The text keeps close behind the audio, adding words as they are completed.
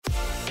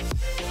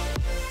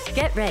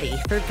Get ready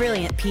for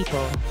brilliant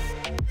people,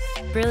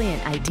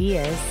 brilliant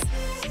ideas,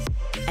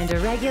 and a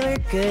regular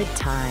good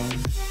time.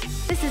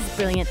 This is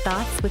Brilliant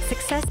Thoughts with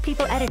Success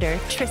People editor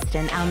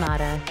Tristan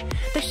Ahumada,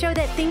 the show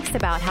that thinks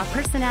about how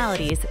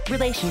personalities,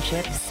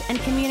 relationships, and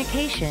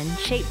communication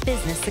shape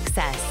business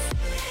success.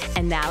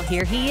 And now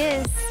here he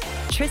is,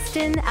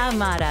 Tristan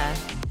Ahumada.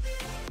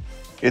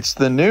 It's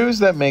the news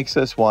that makes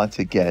us want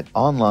to get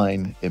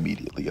online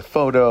immediately. A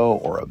photo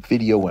or a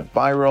video went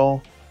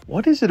viral.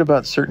 What is it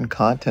about certain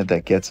content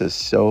that gets us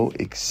so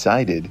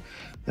excited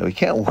that we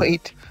can't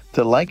wait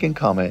to like and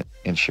comment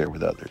and share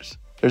with others?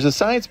 There's a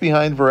science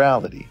behind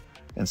virality,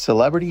 and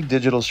celebrity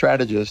digital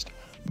strategist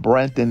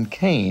Brendan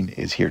Kane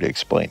is here to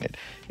explain it.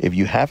 If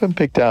you haven't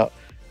picked out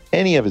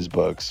any of his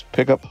books,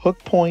 pick up Hook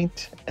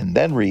Point and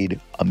then read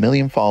 1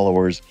 Million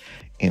Followers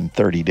in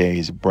 30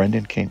 Days.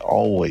 Brendan Kane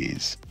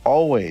always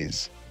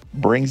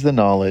brings the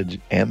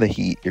knowledge and the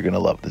heat. You're going to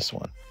love this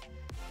one.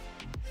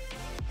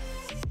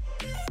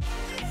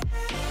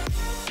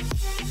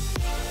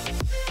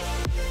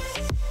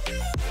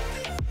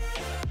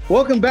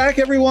 Welcome back,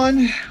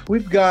 everyone.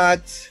 We've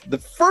got the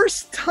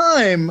first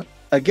time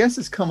a guest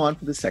has come on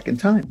for the second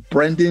time,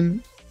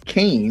 Brendan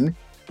Kane.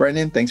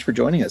 Brendan, thanks for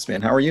joining us,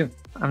 man. How are you?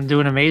 I'm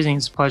doing amazing.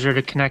 It's a pleasure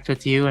to connect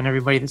with you and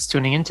everybody that's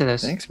tuning into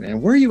this. Thanks,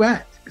 man. Where are you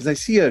at? Because I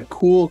see a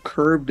cool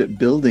curved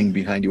building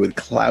behind you with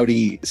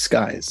cloudy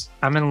skies.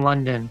 I'm in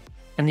London,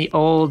 in the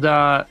old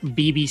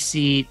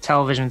BBC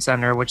television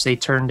center, which they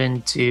turned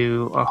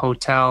into a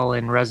hotel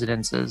and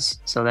residences.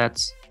 So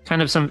that's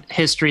kind of some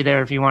history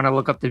there if you want to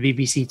look up the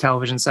BBC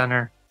television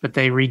center, but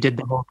they redid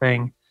the whole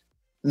thing.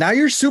 Now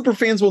your super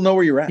fans will know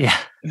where you're at.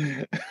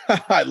 Yeah.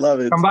 I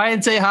love it. Come by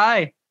and say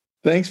hi.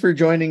 Thanks for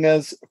joining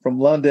us from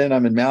London.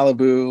 I'm in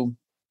Malibu.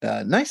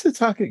 Nice to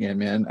talk again,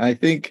 man. I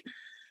think,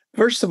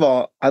 first of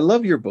all, I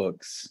love your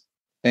books.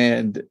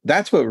 And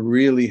that's what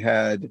really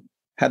had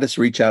us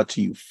reach out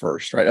to you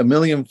first, right? 1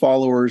 million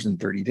followers in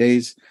 30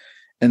 days.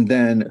 And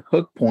then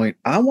Hook Point.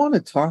 I want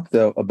to talk,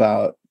 though,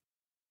 about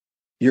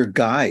your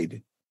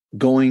guide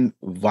going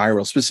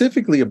viral,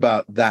 specifically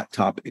about that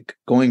topic,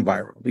 going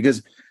viral,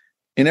 because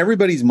in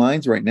everybody's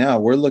minds right now,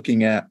 we're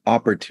looking at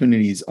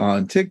opportunities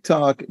on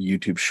TikTok,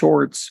 YouTube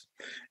Shorts,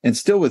 and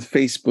still with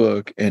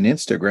Facebook and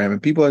Instagram.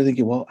 And people are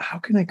thinking, well, how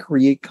can I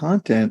create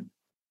content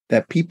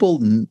that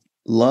people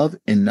love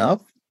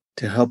enough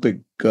to help it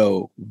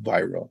go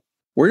viral?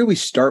 Where do we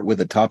start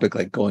with a topic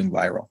like going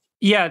viral?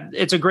 Yeah,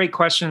 it's a great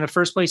question. The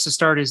first place to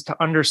start is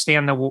to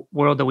understand the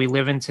world that we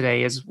live in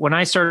today. Is when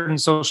I started in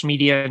social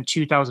media in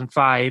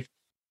 2005,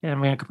 and I'm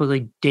going to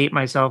completely date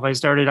myself, I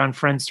started on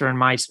Friendster and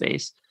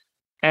MySpace.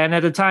 And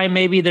at the time,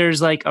 maybe there's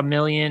like 1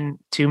 million,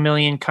 2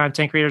 million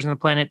content creators on the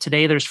planet.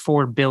 Today, there's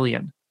 4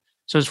 billion.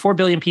 So there's 4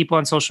 billion people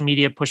on social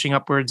media pushing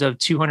upwards of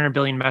 200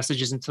 billion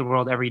messages into the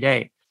world every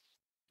day.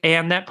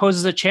 And that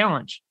poses a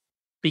challenge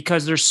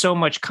because there's so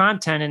much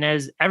content. And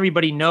as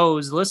everybody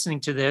knows listening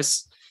to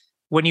this,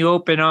 when you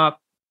open up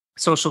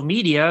social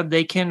media,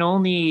 they can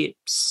only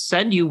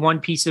send you one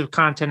piece of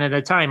content at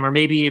a time. Or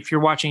maybe if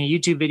you're watching a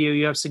YouTube video,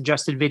 you have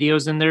suggested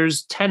videos and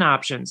there's 10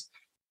 options.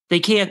 They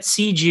can't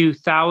seed you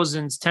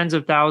thousands, tens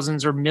of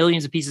thousands, or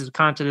millions of pieces of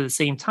content at the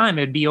same time.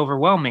 It'd be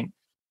overwhelming.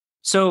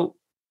 So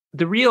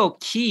the real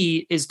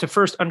key is to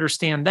first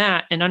understand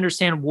that and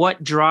understand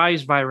what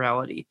drives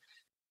virality.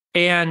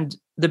 And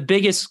the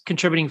biggest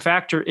contributing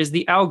factor is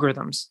the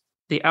algorithms.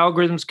 The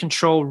algorithms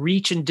control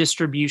reach and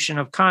distribution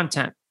of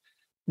content.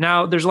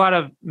 Now, there's a lot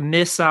of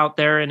myths out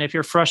there, and if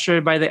you're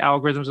frustrated by the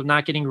algorithms of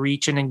not getting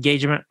reach and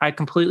engagement, I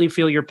completely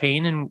feel your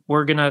pain, and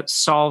we're going to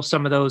solve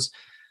some of those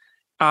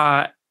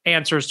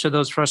answers to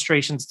those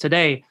frustrations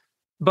today.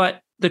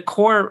 But the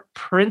core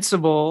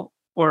principle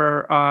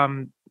or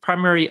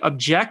primary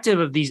objective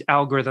of these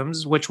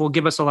algorithms, which will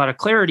give us a lot of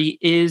clarity,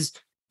 is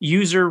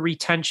user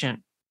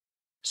retention.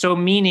 So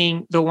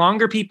meaning the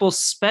longer people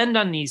spend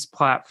on these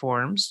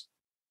platforms,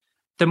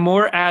 the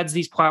more ads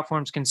these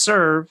platforms can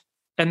serve,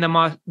 and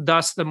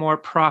thus the more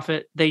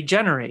profit they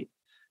generate.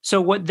 So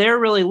what they're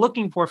really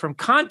looking for from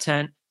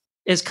content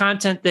is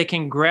content that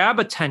can grab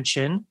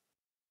attention,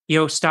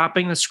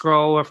 stopping the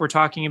scroll. If we're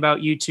talking about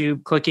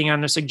YouTube, clicking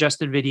on the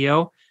suggested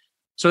video.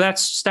 So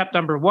that's step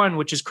number one,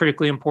 which is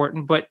critically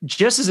important. But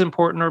just as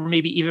important, or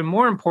maybe even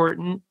more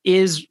important,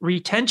 is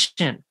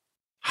retention.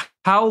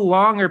 How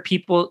long are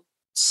people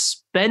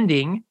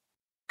spending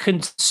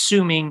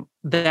consuming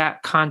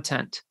that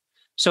content?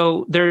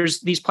 So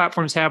these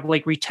platforms have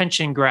like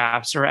retention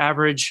graphs or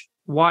average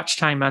watch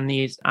time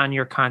on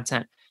your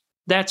content.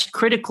 That's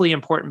critically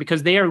important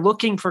because they are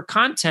looking for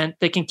content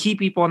that can keep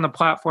people on the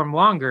platform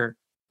longer,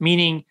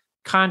 meaning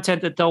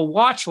content that they'll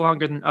watch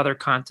longer than other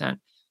content.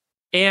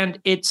 And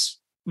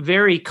it's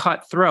very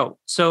cutthroat.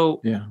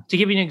 So to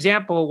give you an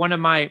example, one of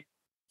my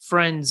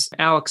friends,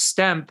 Alex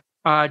Stemp,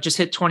 just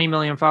hit 20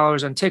 million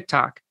followers on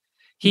TikTok.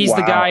 He's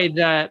the guy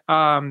that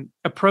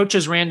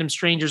approaches random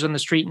strangers on the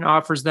street and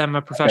offers them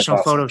a professional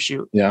photo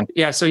shoot.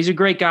 Yeah. So he's a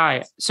great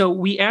guy. So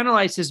we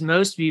analyzed his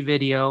most viewed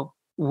video,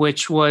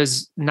 which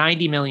was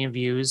 90 million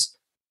views,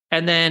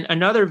 and then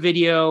another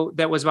video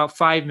that was about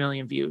 5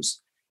 million views.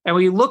 And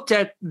we looked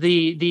at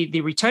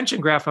the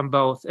retention graph on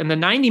both. And the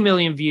 90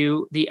 million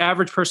view, the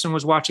average person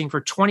was watching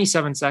for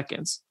 27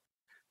 seconds.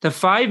 The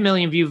 5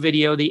 million view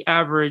video, the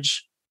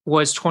average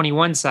was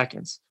 21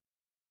 seconds.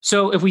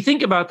 So if we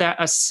think about that,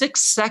 a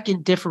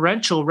 6-second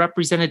differential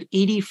represented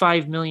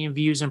 85 million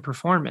views in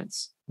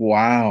performance.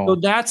 Wow. So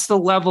that's the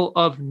level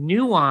of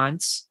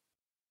nuance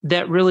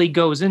that really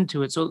goes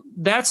into it. So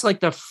that's like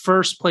the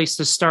first place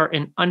to start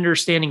in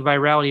understanding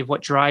virality of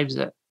what drives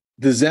it.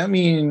 Does that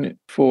mean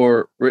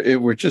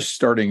we're just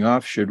starting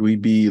off, should we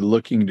be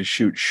looking to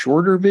shoot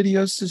shorter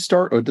videos to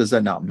start, or does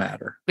that not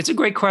matter? It's a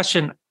great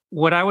question.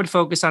 What I would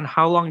focus on,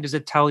 how long does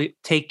it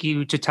take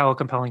you to tell a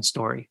compelling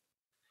story?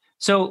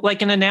 So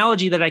like an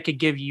analogy that I could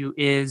give you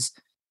is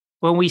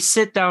when we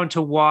sit down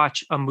to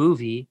watch a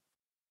movie,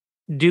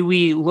 do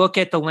we look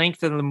at the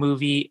length of the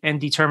movie and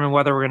determine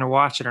whether we're going to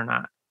watch it or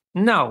not?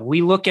 No,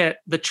 we look at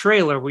the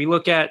trailer. We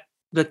look at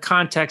the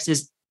context.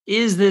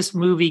 Is this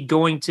movie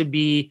going to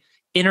be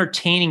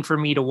entertaining for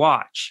me to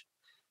watch?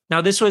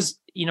 Now, this was,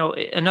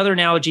 another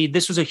analogy.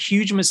 This was a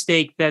huge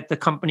mistake that the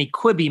company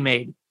Quibi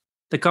made.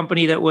 The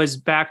company that was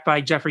backed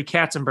by Jeffrey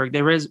Katzenberg.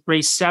 They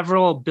raised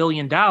several $1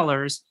 billion,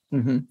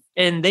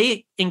 and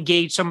they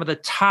engaged some of the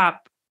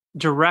top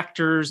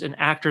directors and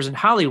actors in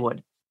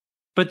Hollywood.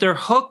 But their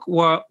hook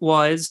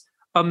was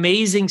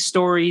amazing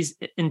stories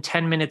in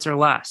 10 minutes or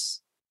less.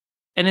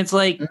 And it's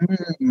like,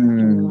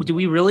 do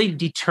we really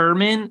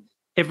determine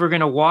if we're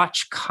going to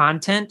watch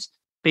content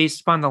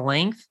based upon the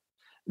length?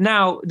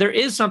 Now, there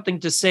is something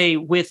to say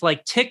with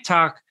like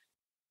TikTok,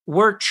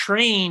 we're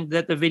trained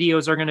that the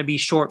videos are going to be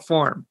short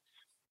form.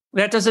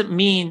 That doesn't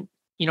mean,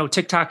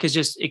 TikTok has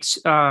just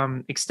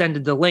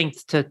extended the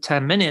length to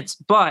 10 minutes,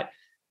 but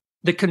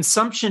the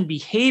consumption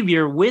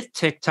behavior with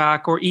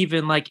TikTok or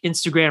even like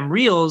Instagram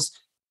Reels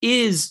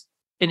is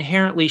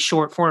inherently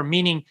short form,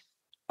 meaning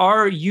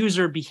our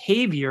user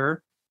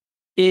behavior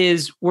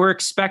is we're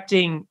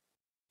expecting,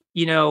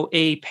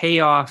 a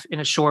payoff in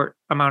a short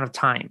amount of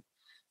time.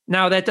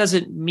 Now, that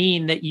doesn't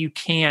mean that you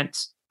can't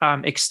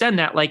extend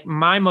that. Like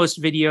my most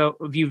view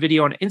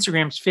video on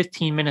Instagram is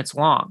 15 minutes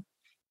long.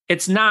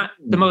 It's not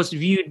the most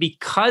viewed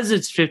because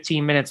it's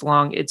 15 minutes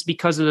long. It's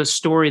because of the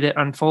story that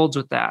unfolds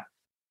with that.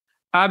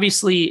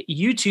 Obviously,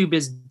 YouTube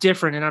is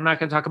different, and I'm not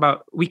going to talk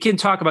about, we can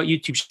talk about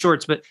YouTube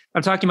Shorts, but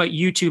I'm talking about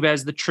YouTube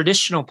as the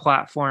traditional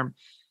platform.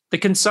 The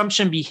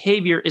consumption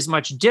behavior is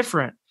much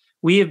different.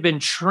 We have been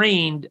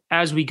trained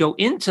as we go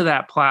into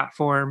that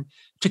platform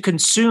to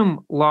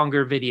consume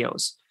longer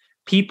videos.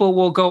 People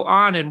will go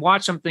on and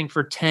watch something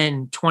for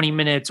 10, 20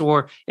 minutes,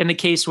 or in the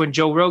case when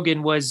Joe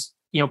Rogan was,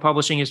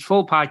 publishing his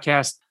full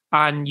podcast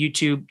on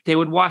YouTube, they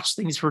would watch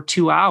things for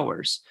 2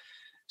 hours.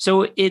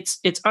 So it's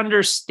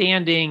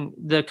understanding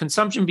the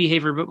consumption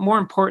behavior, but more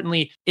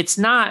importantly, it's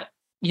not,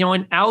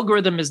 an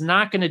algorithm is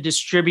not going to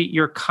distribute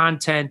your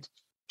content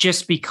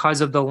just because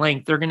of the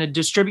length. They're going to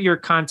distribute your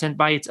content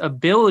by its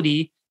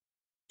ability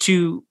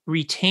to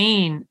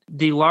retain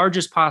the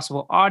largest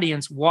possible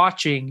audience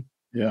watching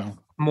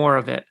more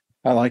of it.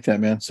 I like that,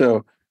 man.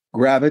 So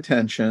grab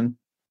attention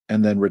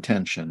and then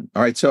retention.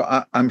 All right.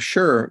 So I'm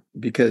sure,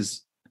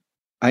 because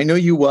I know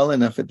you well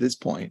enough at this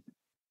point,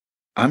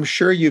 I'm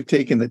sure you've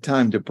taken the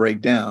time to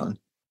break down,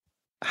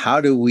 how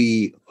do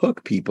we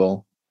hook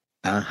people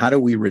and how do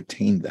we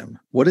retain them?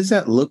 What does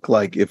that look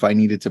like if I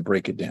needed to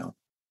break it down?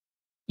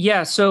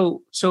 Yeah.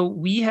 So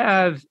we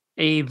have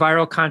a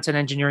viral content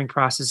engineering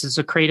process. It's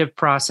a creative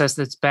process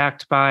that's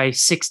backed by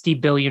 60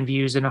 billion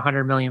views and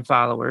 100 million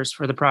followers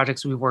for the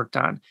projects we've worked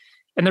on.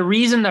 And the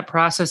reason that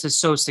process is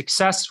so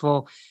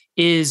successful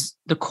is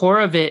the core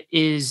of it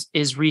is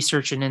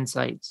research and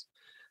insights.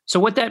 So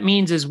what that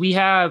means is we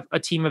have a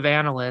team of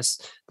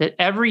analysts that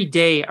every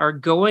day are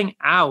going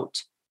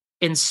out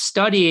and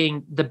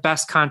studying the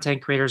best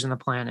content creators on the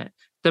planet,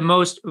 the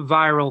most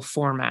viral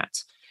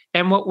formats.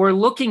 And what we're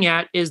looking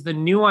at is the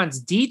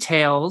nuanced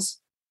details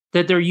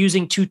that they're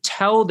using to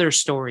tell their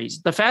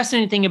stories. The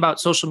fascinating thing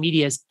about social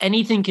media is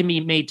anything can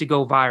be made to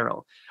go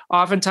viral.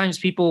 Oftentimes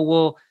people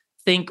will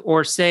think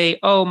or say,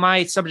 oh,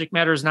 my subject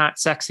matter is not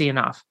sexy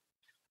enough.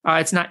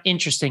 It's not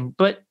interesting,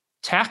 but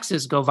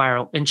taxes go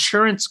viral,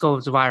 insurance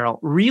goes viral,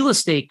 real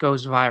estate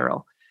goes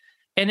viral.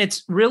 And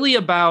it's really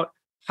about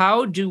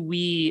how do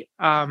we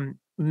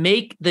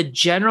make the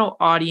general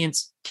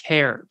audience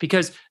care?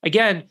 Because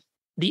again,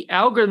 the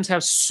algorithms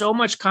have so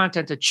much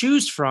content to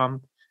choose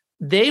from.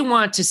 They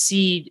want to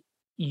see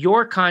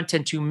your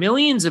content to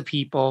millions of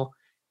people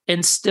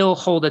and still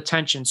hold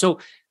attention. So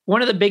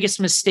one of the biggest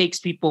mistakes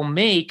people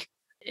make,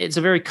 it's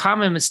a very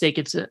common mistake,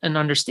 it's an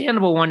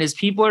understandable one, is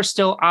people are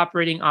still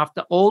operating off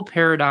the old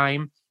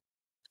paradigm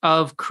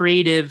of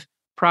creative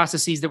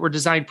processes that were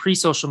designed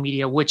pre-social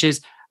media, which is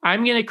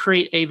I'm going to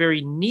create a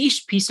very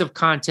niche piece of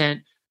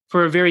content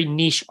for a very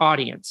niche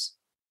audience.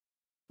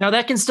 Now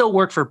that can still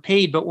work for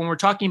paid, but when we're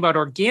talking about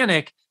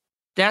organic,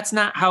 that's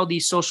not how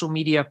these social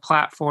media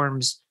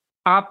platforms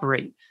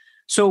operate.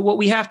 So what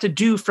we have to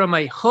do from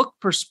a hook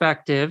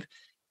perspective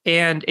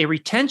and a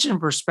retention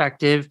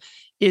perspective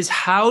is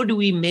how do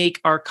we make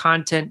our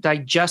content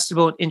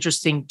digestible and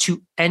interesting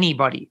to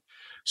anybody?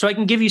 So I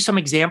can give you some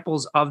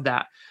examples of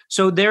that.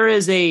 So there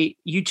is a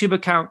YouTube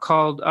account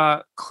called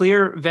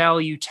Clear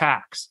Value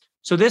Tax.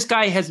 So this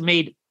guy has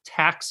made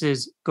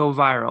taxes go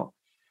viral.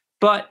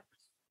 But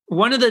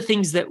one of the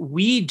things that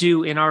we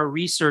do in our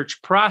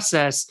research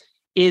process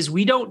is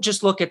we don't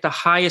just look at the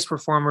highest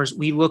performers,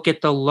 we look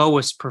at the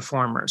lowest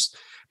performers,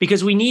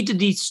 because we need to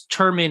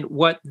determine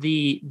what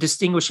the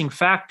distinguishing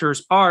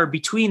factors are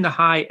between the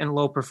high and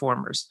low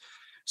performers.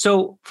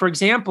 So, for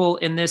example,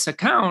 in this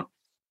account,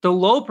 the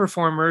low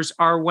performers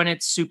are when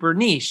it's super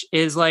niche,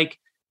 is like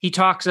he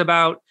talks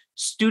about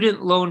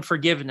student loan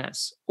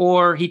forgiveness,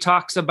 or he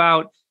talks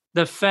about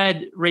the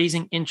Fed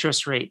raising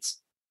interest rates.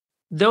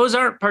 Those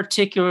aren't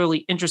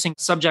particularly interesting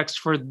subjects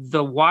for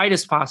the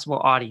widest possible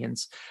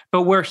audience.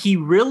 But where he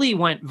really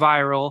went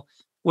viral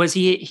was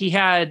he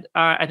had,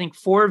 I think,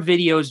 4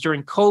 videos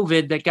during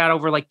COVID that got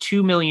over like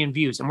 2 million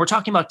views. And we're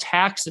talking about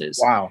taxes.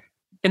 Wow.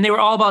 And they were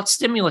all about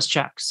stimulus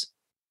checks.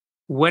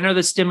 When are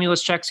the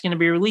stimulus checks going to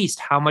be released?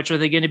 How much are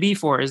they going to be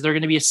for? Is there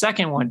going to be a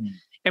second one?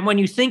 And when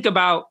you think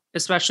about,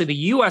 especially the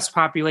US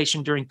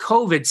population during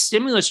COVID,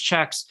 stimulus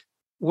checks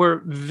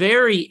were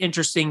very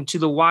interesting to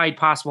the wide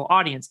possible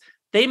audience.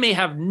 They may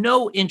have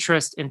no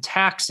interest in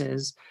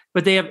taxes,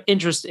 but they have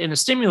interest in a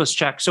stimulus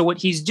check. So what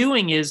he's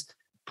doing is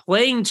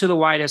playing to the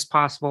widest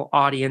possible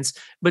audience,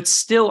 but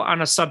still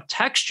on a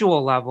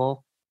subtextual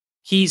level,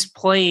 he's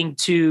playing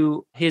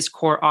to his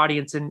core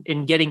audience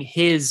and getting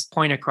his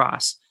point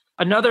across.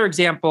 Another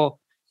example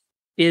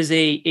is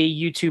a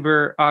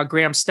YouTuber,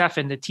 Graham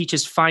Stephan, that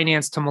teaches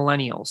finance to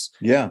millennials.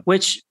 Yeah.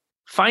 Which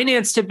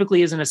finance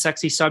typically isn't a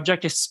sexy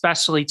subject,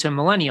 especially to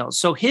millennials.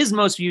 So his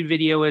most viewed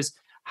video is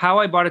how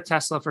I bought a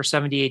Tesla for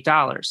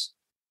 $78.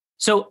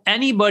 So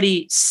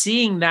anybody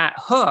seeing that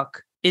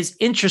hook is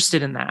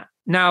interested in that.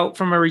 Now,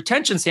 from a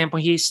retention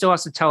standpoint, he still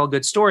has to tell a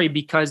good story,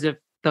 because if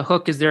the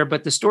hook is there,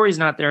 but the story's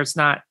not there, it's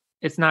not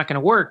going to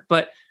work.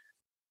 But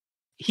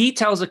he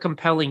tells a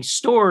compelling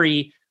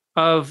story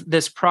of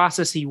this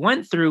process he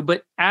went through.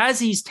 But as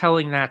he's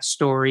telling that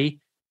story,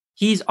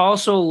 he's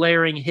also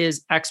layering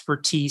his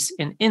expertise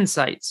and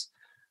insights.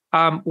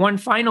 One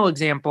final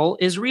example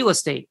is real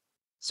estate.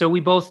 So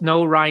we both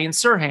know Ryan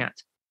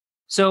Serhant.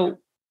 So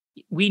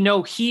we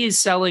know he is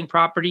selling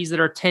properties that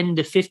are $10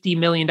 to $50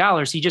 million.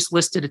 He just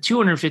listed a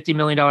 $250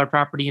 million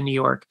property in New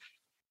York.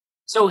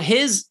 So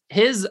his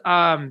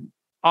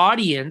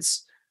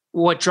audience,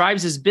 what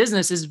drives his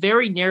business, is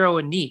very narrow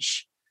and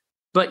niche.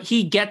 But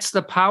he gets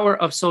the power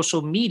of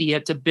social media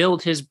to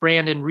build his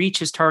brand and reach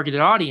his targeted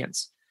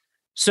audience.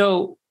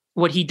 So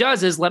what he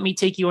does is, let me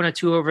take you on a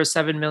tour of a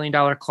 $7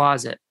 million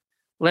closet.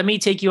 Let me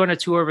take you on a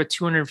tour of a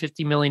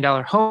 $250 million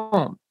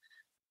home.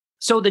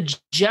 So the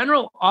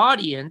general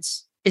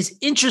audience is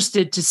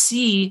interested to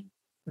see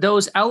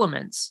those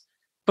elements.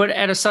 But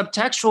at a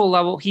subtextual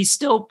level, he's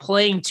still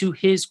playing to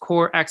his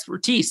core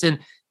expertise. And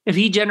if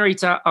he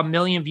generates a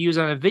million views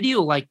on a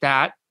video like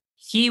that,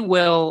 he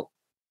will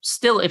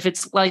still, if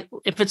it's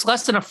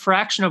less than a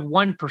fraction of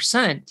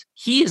 1%,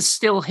 he is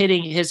still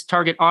hitting his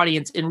target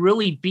audience and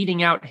really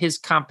beating out his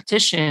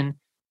competition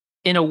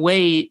in a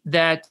way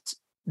that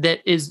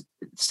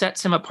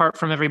sets him apart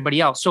from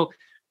everybody else. So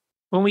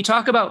when we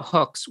talk about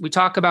hooks, we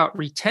talk about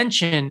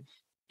retention.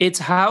 It's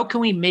how can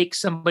we make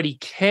somebody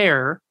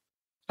care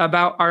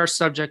about our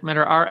subject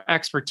matter, our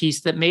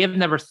expertise, that may have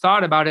never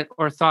thought about it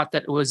or thought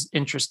that it was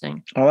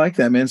interesting. I like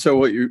that, man. So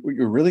what you're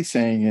really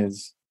saying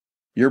is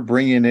you're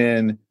bringing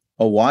in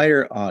a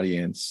wider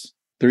audience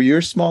through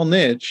your small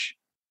niche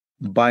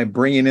by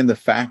bringing in the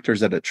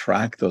factors that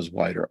attract those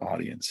wider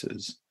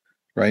audiences,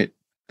 right?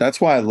 That's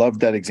why I love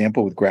that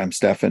example with Graham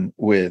Stephan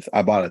with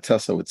I bought a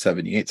Tesla with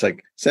 78. It's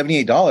like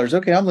 $78.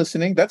 Okay, I'm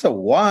listening. That's a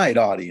wide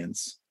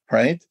audience,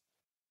 right?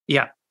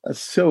 Yeah. That's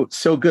so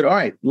good. All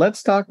right,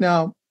 let's talk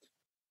now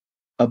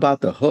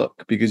about the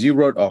hook, because you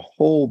wrote a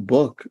whole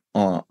book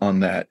on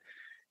that.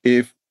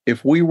 If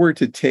we were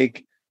to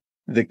take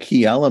the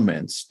key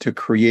elements to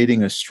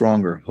creating a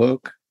stronger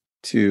hook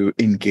to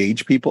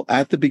engage people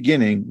at the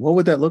beginning, what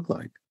would that look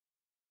like?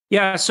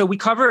 Yeah, so we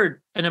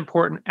covered an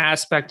important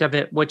aspect of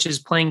it, which is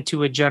playing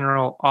to a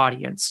general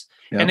audience.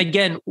 Yeah. And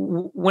again,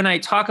 when I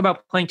talk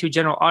about playing to a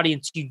general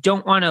audience, you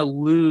don't want to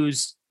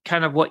lose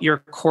kind of what your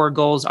core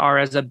goals are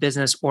as a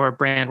business or a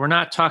brand. We're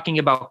not talking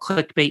about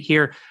clickbait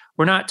here.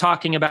 We're not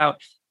talking about,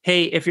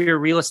 hey, if you're a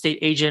real estate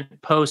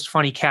agent, post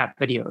funny cat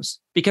videos,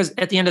 because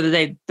at the end of the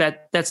day,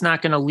 that's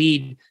not going to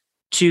lead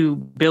to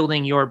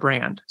building your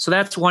brand. So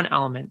that's one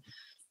element.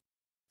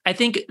 I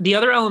think the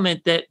other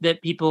element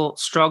that people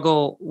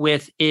struggle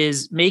with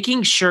is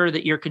making sure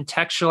that you're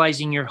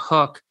contextualizing your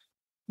hook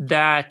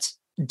that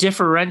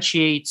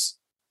differentiates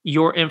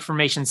your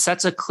information,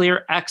 sets a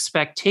clear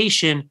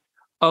expectation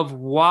of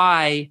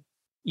why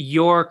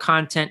your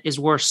content is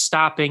worth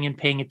stopping and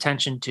paying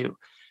attention to.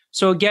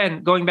 So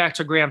again, going back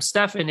to Graham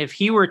Stephan, if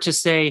he were to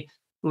say,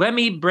 let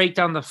me break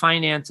down the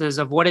finances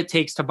of what it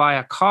takes to buy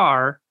a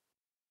car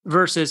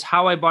versus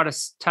how I bought a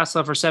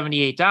Tesla for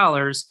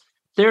 $78,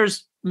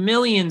 there's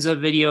millions of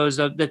videos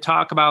that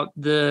talk about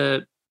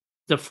the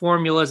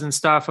formulas and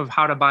stuff of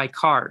how to buy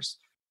cars.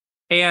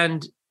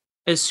 And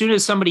as soon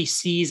as somebody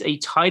sees a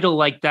title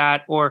like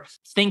that or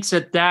thinks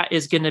that that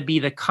is going to be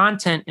the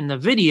content in the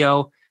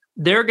video,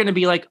 they're going to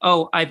be like,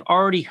 oh, I've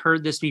already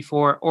heard this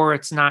before, or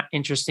it's not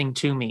interesting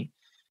to me.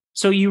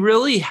 So you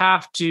really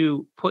have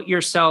to put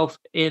yourself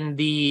in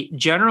the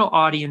general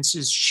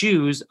audience's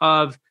shoes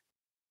of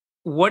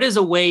what is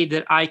a way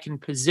that I can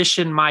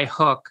position my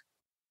hook,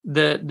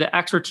 the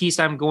expertise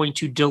I'm going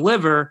to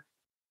deliver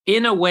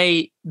in a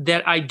way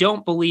that I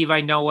don't believe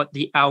I know what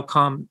the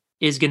outcome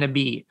is going to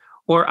be,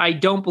 or I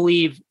don't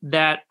believe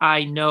that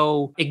I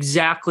know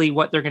exactly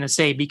what they're going to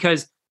say.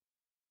 Because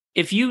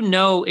if you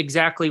know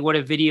exactly what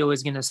a video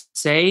is going to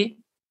say,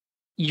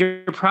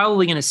 you're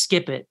probably going to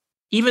skip it,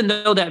 even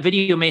though that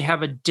video may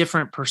have a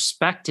different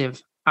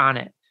perspective on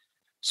it.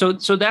 So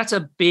that's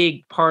a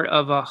big part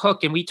of a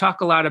hook. And we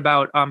talk a lot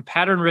about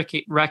pattern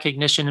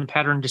recognition and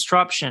pattern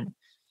disruption.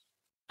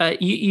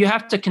 You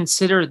have to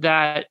consider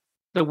that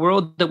the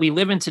world that we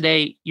live in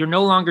today, you're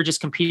no longer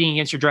just competing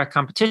against your direct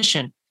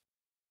competition.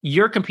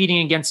 You're competing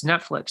against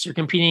Netflix. You're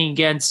competing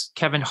against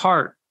Kevin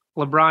Hart,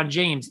 LeBron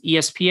James,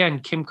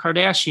 ESPN, Kim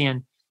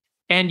Kardashian.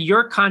 And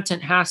your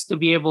content has to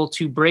be able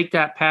to break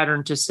that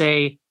pattern to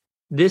say,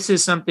 this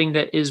is something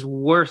that is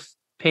worth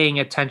paying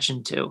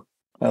attention to.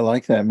 I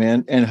like that,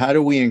 man. And how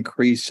do we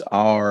increase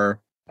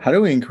our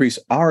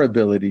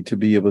ability to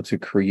be able to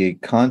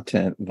create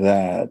content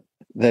that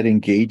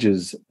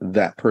engages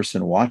that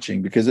person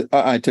watching? Because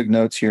I took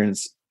notes here, and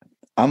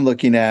I'm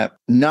looking at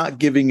not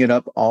giving it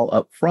up all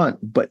up front,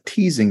 but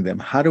teasing them.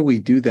 How do we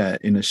do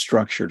that in a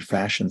structured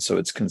fashion so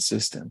it's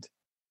consistent?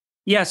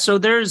 Yeah, so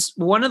there's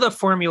one of the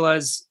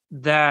formulas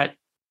that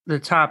the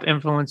top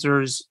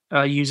influencers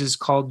uses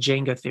called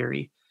Jenga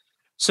theory.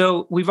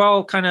 So we've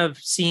all kind of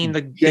seen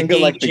the Jenga,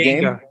 game, like the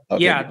Jenga. game?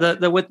 Okay.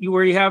 Yeah,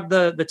 where you have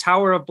the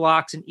tower of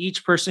blocks, and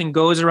each person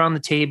goes around the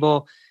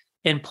table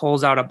and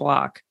pulls out a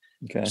block.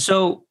 Okay.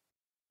 So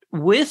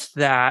with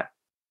that,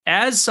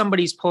 as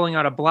somebody's pulling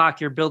out a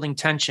block, you're building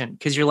tension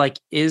because you're like,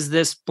 is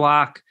this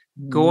block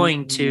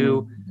going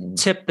to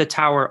tip the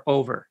tower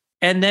over?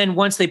 And then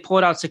once they pull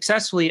it out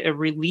successfully, it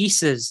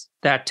releases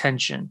that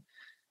tension.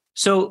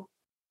 So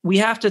we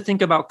have to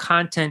think about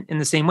content in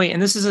the same way.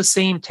 And this is the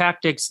same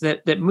tactics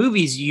that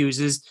movies use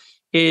is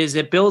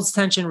it builds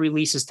tension,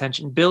 releases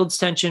tension, builds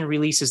tension,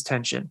 releases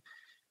tension.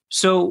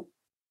 So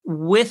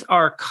with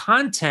our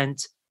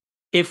content,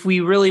 if we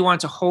really want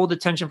to hold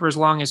attention for as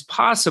long as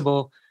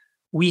possible,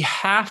 we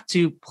have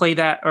to play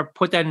that or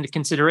put that into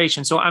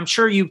consideration. So I'm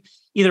sure you've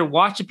either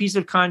watched a piece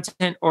of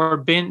content or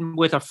been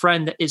with a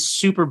friend that is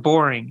super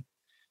boring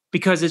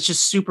because it's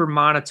just super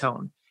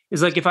monotone.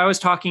 It's like if I was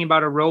talking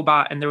about a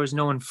robot and there was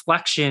no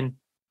inflection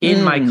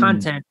in my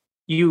content,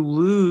 you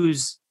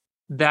lose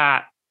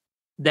that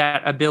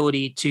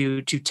ability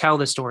to tell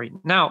the story.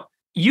 Now,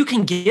 you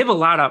can give a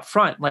lot up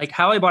front, like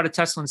how I bought a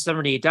Tesla in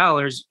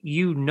 $78,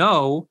 you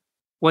know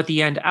what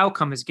the end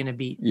outcome is going to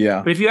be.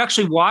 Yeah. But if you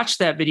actually watch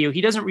that video, he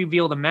doesn't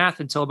reveal the math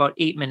until about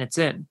 8 minutes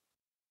in.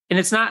 And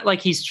it's not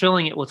like he's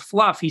filling it with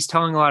fluff. He's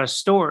telling a lot of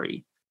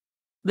story.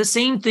 The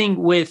same thing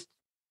with,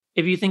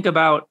 if you think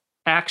about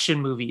action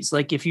movies,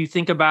 like if you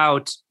think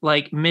about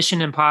like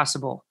Mission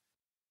Impossible,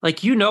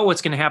 like you know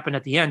what's going to happen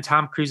at the end.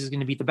 Tom Cruise is going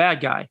to beat the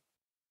bad guy.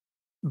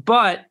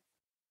 But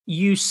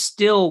you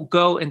still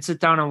go and sit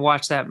down and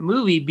watch that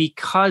movie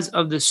because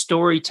of the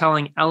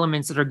storytelling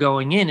elements that are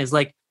going in. Is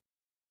like,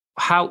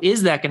 how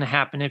is that going to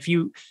happen? If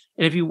you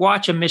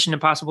watch a Mission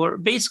Impossible or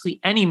basically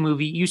any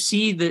movie, you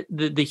see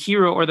the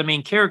hero or the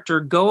main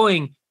character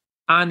going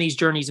on these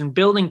journeys and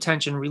building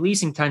tension,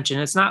 releasing tension.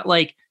 It's not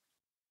like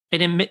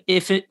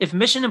if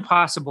Mission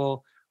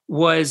Impossible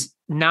was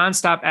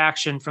nonstop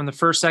action from the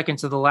first second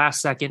to the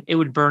last second, it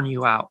would burn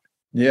you out.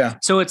 Yeah.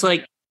 So it's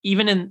like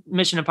even in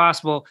Mission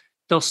Impossible,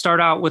 they'll start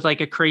out with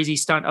like a crazy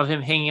stunt of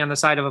him hanging on the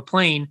side of a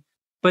plane,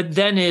 but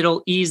then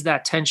it'll ease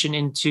that tension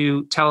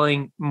into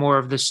telling more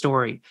of the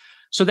story.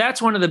 So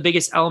that's one of the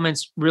biggest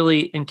elements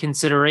really in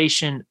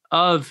consideration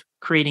of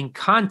creating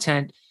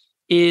content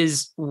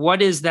is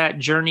what is that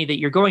journey that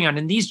you're going on?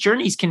 And these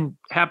journeys can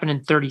happen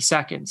in 30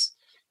 seconds.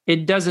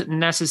 It doesn't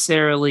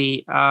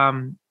necessarily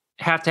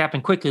have to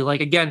happen quickly.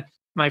 Like, again,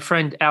 my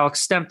friend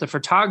Alex Stemp, the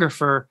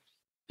photographer,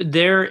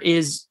 there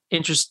is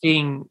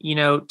interesting,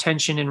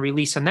 tension and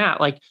release on that.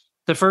 Like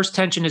the first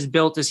tension is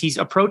built as he's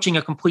approaching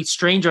a complete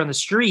stranger on the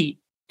street.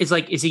 It's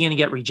like, is he going to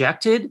get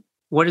rejected?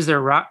 What is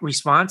their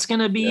response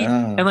going to be?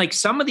 Yeah. And like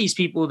some of these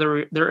people,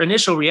 their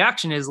initial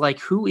reaction is like,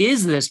 who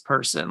is this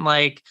person?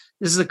 Like,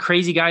 this is a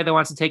crazy guy that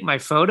wants to take my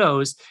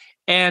photos.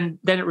 And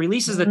then it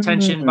releases the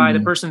tension by the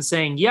person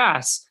saying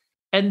yes.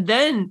 And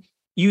then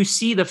you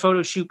see the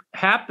photo shoot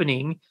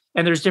happening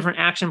and there's different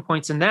action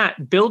points in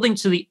that, building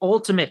to the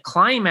ultimate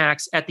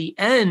climax at the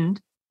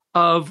end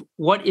of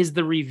what is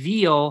the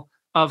reveal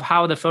of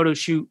how the photo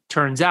shoot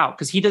turns out.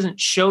 Because he doesn't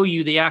show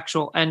you the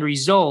actual end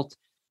result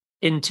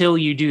until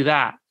you do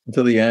that.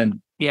 Until the end.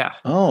 Yeah.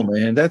 Oh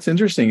man, that's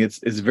interesting. It's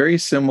very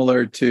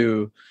similar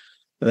to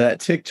that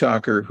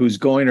TikToker who's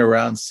going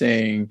around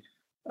saying,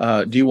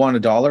 do you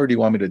want $1 or do you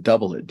want me to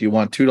double it? Do you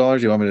want $2?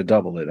 Do you want me to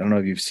double it? I don't know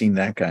if you've seen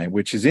that guy,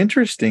 which is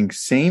interesting.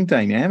 Same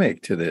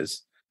dynamic to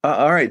this.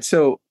 All right.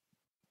 So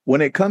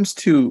when it comes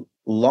to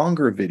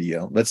longer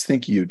video, let's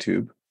think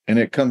YouTube, and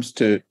then it comes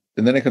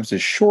to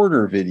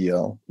shorter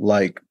video,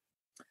 like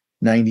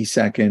 90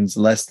 seconds,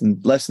 less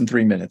than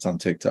 3 minutes on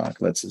TikTok,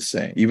 let's just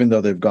say, even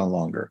though they've gone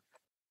longer.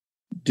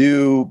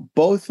 Do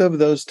both of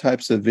those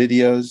types of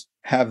videos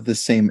have the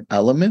same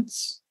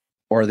elements,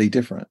 or are they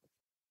different?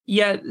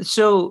 Yeah.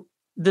 So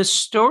the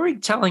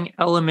storytelling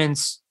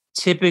elements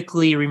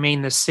typically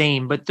remain the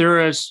same, but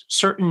there are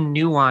certain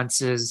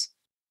nuances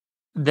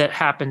that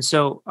happen.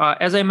 So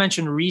as I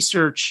mentioned,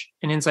 research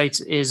and insights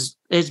is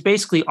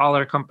basically all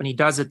our company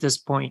does at this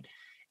point.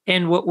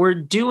 And what we're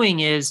doing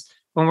is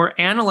when we're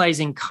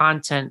analyzing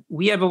content,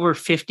 we have over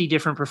 50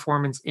 different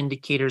performance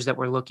indicators that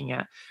we're looking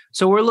at.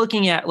 So we're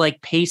looking at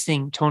like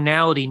pacing,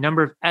 tonality,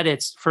 number of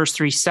edits, first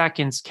 3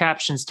 seconds,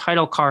 captions,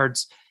 title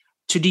cards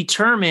to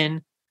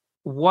determine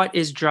what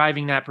is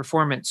driving that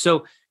performance.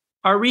 So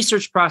our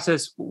research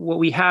process, what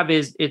we have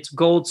is it's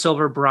gold,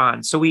 silver,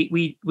 bronze. So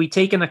we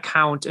take an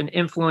account, an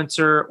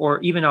influencer,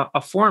 or even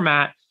a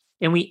format,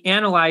 and we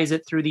analyze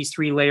it through these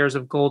 3 layers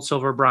of gold,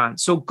 silver,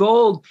 bronze. So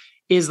gold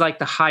is like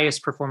the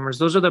highest performers.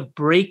 Those are the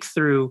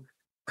breakthrough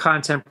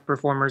content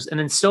performers. And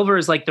then silver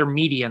is like their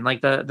median,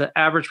 like the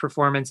average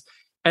performance.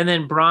 And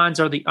then bronze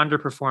are the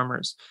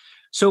underperformers.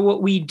 So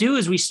what we do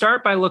is we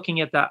start by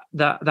looking at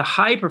the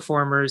high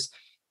performers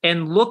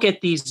and look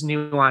at these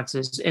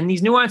nuances. And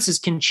these nuances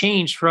can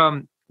change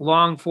from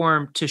long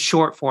form to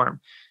short form.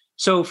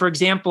 So for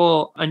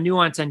example, a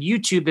nuance on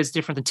YouTube that's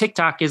different than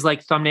TikTok is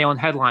like thumbnail and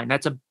headline.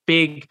 That's a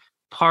big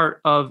part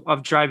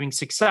of driving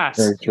success.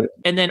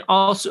 And then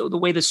also the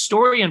way the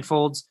story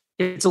unfolds,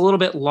 it's a little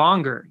bit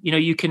longer. You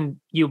know,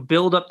 you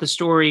build up the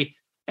story,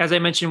 as I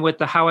mentioned with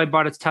the how I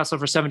bought a Tesla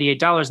for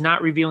 $78,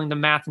 not revealing the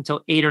math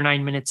until 8 or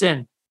 9 minutes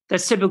in.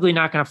 That's typically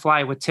not going to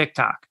fly with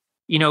TikTok,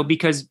 you know,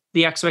 because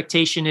the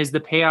expectation is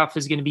the payoff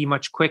is going to be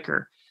much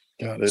quicker.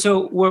 Got it.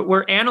 So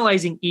we're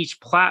analyzing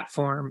each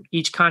platform,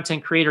 each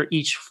content creator,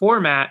 each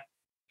format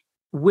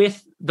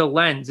with the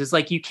lens. It's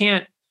like you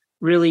can't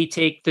really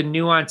take the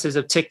nuances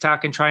of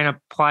TikTok and try and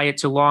apply it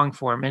to long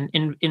form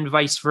and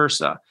vice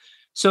versa.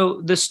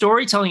 So the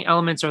storytelling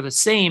elements are the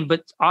same,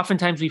 but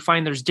oftentimes we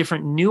find there's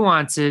different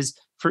nuances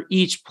for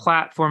each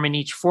platform and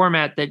each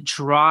format that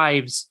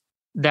drives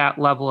that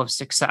level of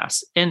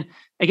success. And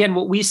again,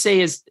 what we say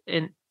is,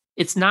 and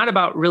it's not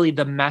about really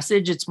the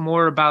message, it's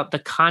more about the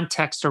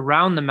context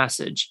around the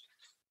message.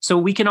 So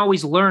we can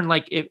always learn,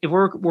 like if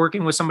we're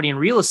working with somebody in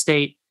real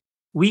estate,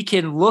 we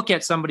can look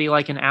at somebody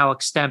like an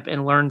Alex Stemp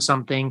and learn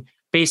something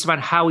based on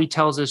how he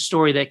tells a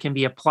story that can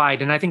be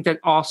applied. And I think that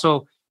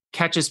also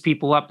catches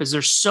people up as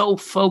they're so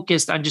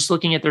focused on just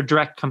looking at their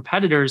direct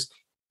competitors.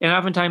 And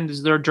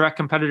oftentimes their direct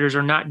competitors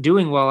are not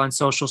doing well on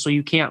social, so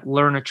you can't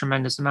learn a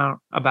tremendous amount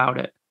about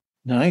it.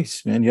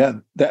 Nice, man. Yeah,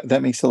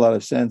 that makes a lot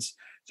of sense.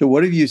 So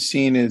what have you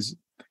seen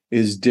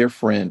is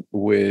different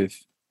with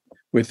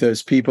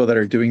those people that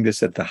are doing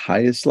this at the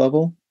highest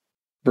level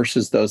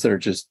versus those that are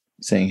just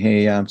saying,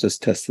 hey, I'm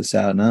just test this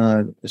out.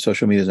 No,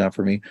 social media is not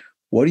for me.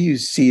 What do you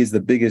see as the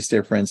biggest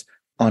difference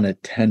on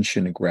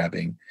attention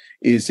grabbing?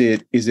 Is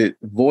it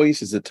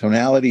voice? Is it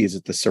tonality? Is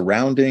it the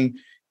surrounding?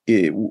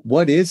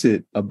 What is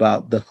it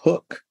about the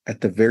hook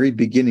at the very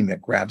beginning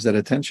that grabs that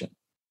attention?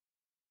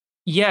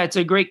 Yeah, it's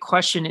a great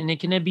question. And it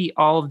can be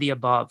all of the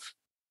above.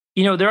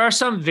 You know, there are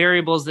some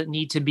variables that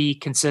need to be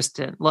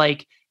consistent.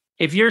 Like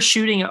if you're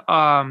shooting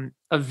a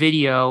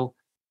video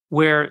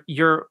where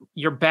your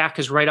back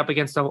is right up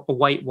against a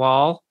white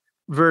wall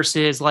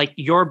versus like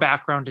your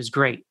background is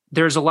great.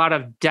 There's a lot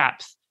of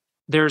depth.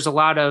 There's a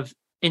lot of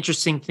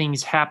interesting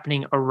things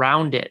happening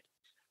around it.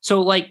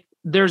 So like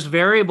there's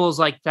variables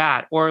like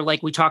that. Or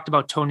like we talked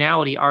about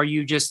tonality. Are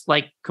you just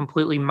like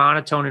completely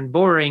monotone and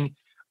boring?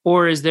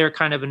 Or is there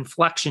kind of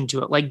inflection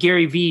to it? Like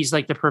Gary Vee is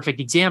like the perfect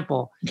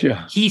example.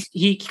 Yeah.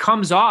 He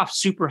comes off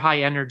super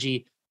high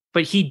energy,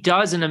 but he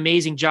does an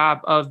amazing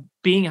job of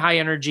being high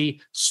energy,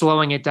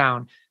 slowing it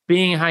down,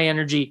 being high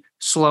energy,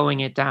 slowing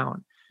it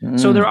down.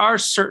 So there are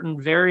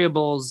certain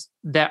variables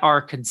that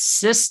are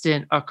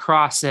consistent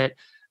across it,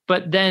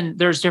 but then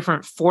there's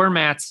different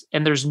formats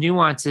and there's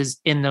nuances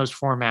in those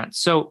formats.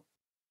 So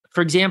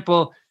for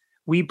example,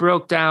 we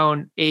broke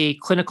down a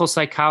clinical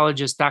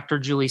psychologist, Dr.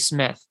 Julie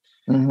Smith,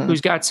 who's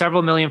got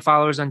several million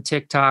followers on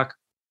TikTok.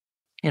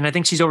 And I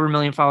think she's over 1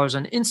 million followers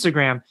on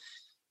Instagram.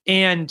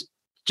 And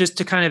just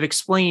to kind of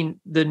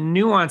explain the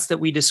nuance that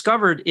we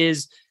discovered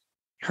is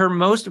her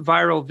most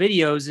viral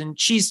videos. And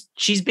she's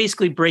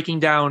basically breaking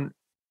down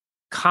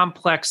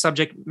complex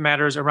subject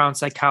matters around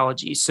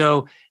psychology.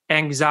 So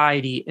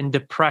anxiety and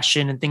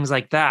depression and things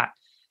like that.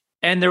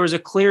 And there was a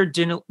clear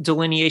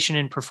delineation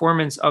in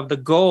performance of the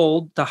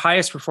gold, the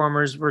highest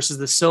performers versus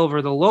the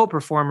silver, the low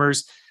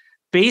performers,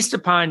 based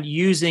upon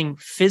using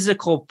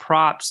physical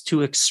props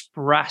to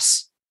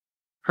express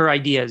her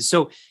ideas.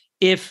 So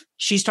if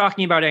she's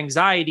talking about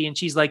anxiety and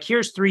she's like,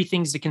 here's 3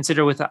 things to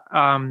consider with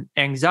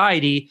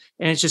anxiety,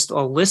 and it's just a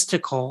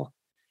listicle,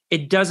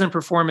 it doesn't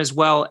perform as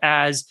well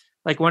as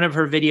like one of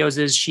her videos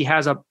is she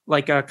has a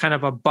kind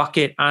of a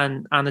bucket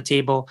on the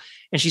table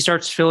and she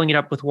starts filling it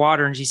up with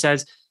water. And she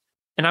says,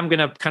 and I'm going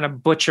to kind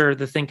of butcher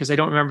the thing because I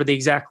don't remember the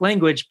exact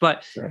language,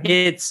 but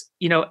it's,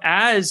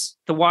 as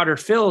the water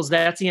fills,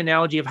 that's the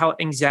analogy of how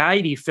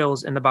anxiety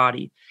fills in the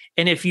body.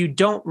 And if you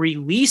don't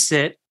release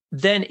it,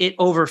 then it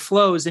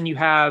overflows and you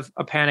have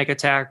a panic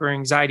attack or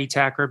anxiety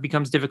attack, or it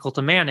becomes difficult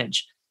to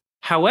manage.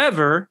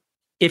 However,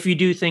 if you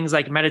do things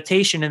like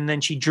meditation and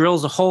then she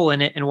drills a hole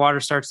in it and water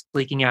starts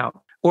leaking out,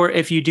 or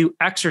if you do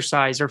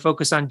exercise or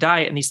focus on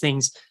diet and these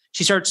things,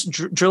 she starts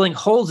drilling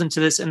holes into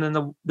this, and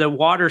then the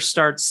water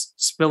starts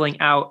spilling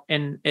out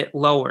and it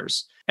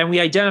lowers. And we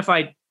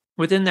identified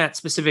within that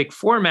specific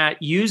format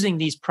using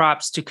these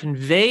props to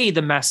convey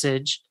the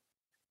message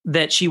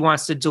that she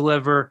wants to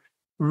deliver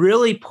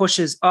really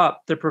pushes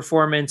up the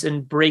performance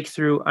and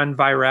breakthrough on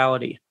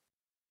virality.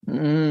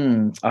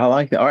 I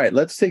like that. All right,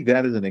 let's take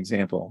that as an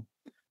example.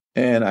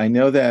 And I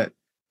know that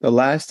the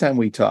last time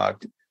we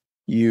talked,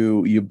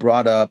 you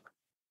brought up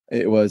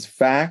it was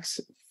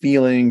facts,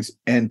 feelings,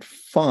 and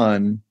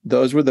fun.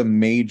 Those were the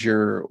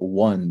major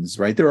ones,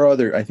 right?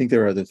 I think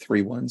there are other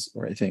three ones,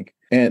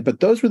 but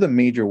those were the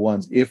major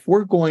ones. If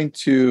we're going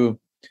to,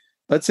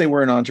 let's say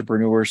we're an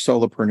entrepreneur,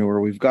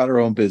 solopreneur, we've got our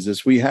own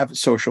business, we have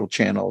social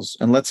channels,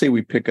 and let's say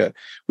we pick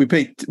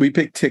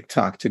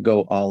TikTok to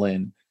go all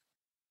in.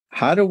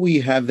 How do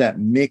we have that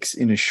mix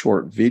in a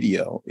short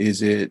video?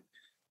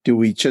 Do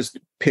we just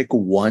pick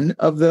one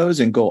of those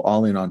and go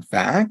all in on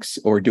facts,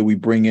 or do we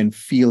bring in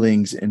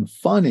feelings and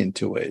fun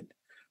into it?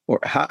 Or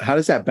how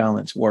does that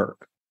balance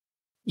work?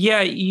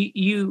 Yeah,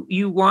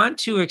 you want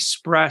to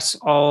express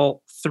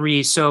all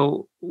three.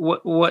 So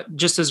what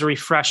just as a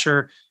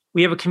refresher,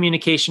 we have a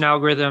communication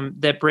algorithm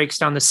that breaks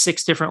down the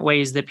 6 different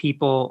ways that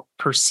people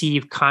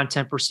perceive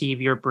content,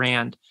 perceive your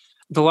brand.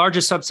 The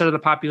largest subset of the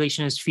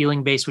population is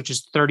feeling based, which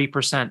is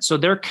 30%. So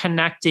they're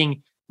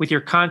connecting with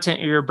your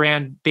content or your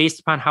brand based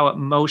upon how it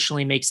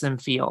emotionally makes them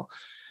feel.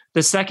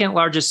 The second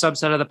largest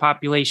subset of the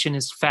population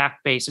is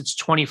fact based. It's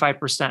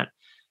 25%.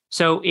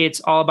 So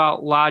it's all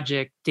about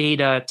logic,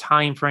 data,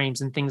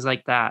 timeframes, and things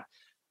like that.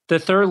 The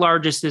third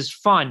largest is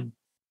fun.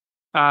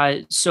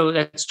 So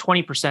that's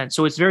 20%.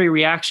 So it's very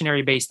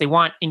reactionary based. They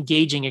want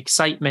engaging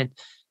excitement,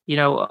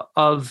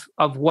 of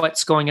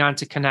what's going on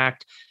to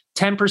connect.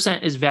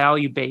 10% is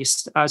value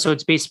based. So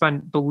it's based on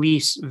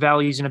beliefs,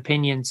 values, and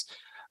opinions.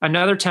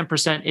 Another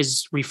 10%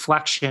 is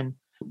reflection.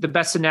 The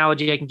best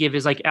analogy I can give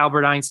is like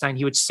Albert Einstein.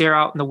 He would stare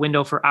out in the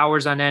window for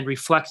hours on end,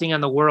 reflecting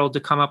on the world to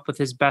come up with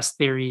his best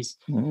theories.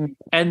 Mm-hmm.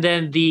 And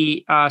then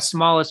the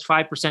smallest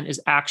 5% is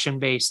action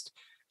based.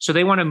 So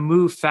they want to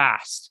move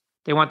fast.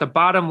 They want the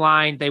bottom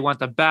line. They want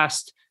the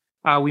best.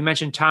 We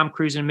mentioned Tom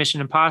Cruise in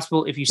Mission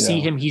Impossible. If you see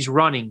him, he's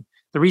running.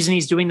 The reason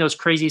he's doing those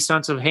crazy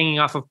stunts of hanging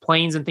off of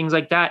planes and things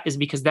like that is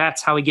because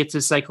that's how he gets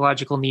his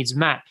psychological needs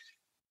met.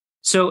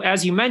 So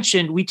as you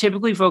mentioned, we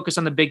typically focus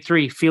on the big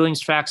 3,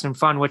 feelings, facts, and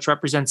fun, which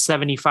represents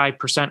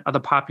 75% of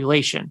the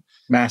population.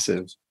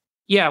 Massive.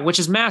 Yeah, which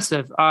is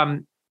massive.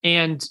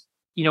 And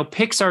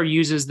Pixar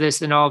uses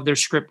this in all of their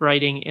script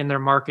writing and their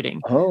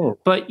marketing. Oh.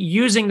 But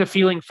using the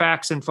feeling,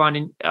 facts, and fun,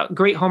 and a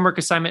great homework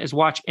assignment is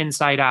watch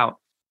Inside Out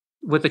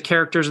with the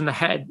characters in the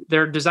head.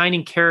 They're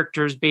designing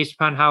characters based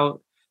upon how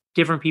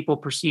different people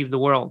perceive the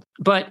world.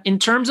 But in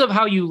terms of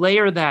how you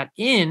layer that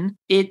in,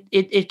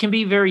 it can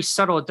be very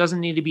subtle. It doesn't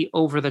need to be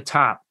over the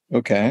top.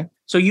 Okay.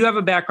 So you have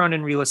a background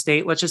in real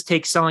estate. Let's just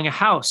take selling a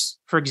house,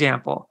 for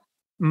example.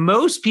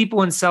 Most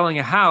people in selling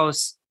a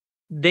house,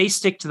 they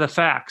stick to the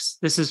facts.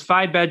 This is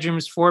 5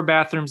 bedrooms, 4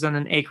 bathrooms, and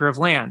an acre of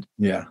land.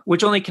 Yeah.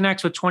 Which only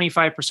connects with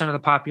 25% of the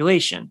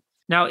population.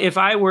 Now, if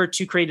I were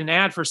to create an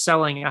ad for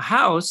selling a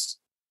house,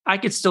 I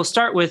could still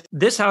start with,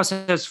 this house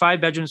has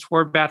 5 bedrooms,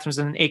 4 bathrooms,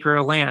 and an acre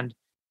of land.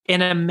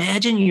 And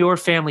imagine your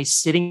family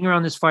sitting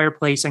around this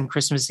fireplace on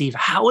Christmas Eve.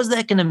 How is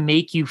that going to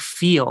make you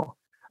feel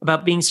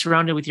about being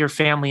surrounded with your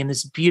family in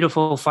this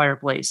beautiful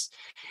fireplace?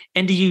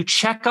 And do you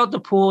check out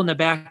the pool in the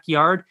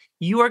backyard?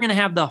 You are going to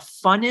have the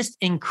funnest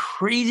and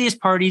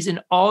craziest parties,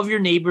 and all of your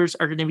neighbors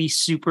are going to be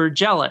super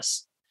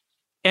jealous.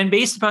 And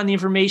based upon the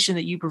information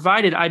that you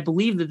provided, I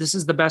believe that this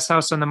is the best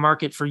house on the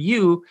market for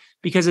you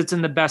because it's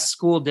in the best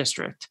school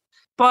district.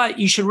 But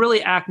you should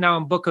really act now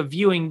and book a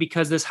viewing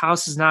because this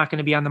house is not going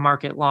to be on the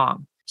market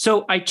long.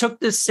 So I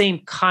took this same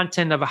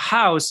content of a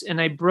house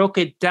and I broke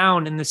it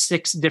down in the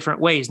 6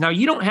 different ways. Now,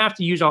 you don't have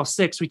to use all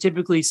 6. We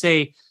typically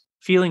say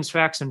feelings,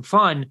 facts, and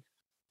fun,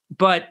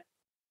 but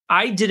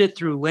I did it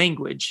through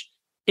language.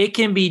 It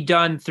can be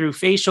done through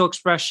facial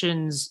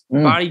expressions,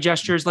 body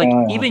gestures, like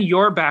even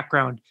your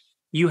background.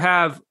 You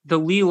have the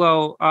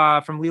Lilo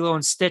from Lilo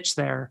and Stitch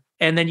there.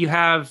 And then you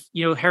have,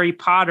 Harry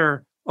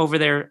Potter over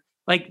there.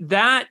 Like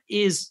that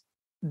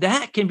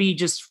can be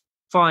just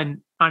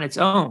fun on its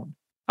own.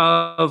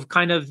 Of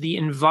kind of the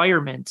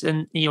environment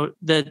and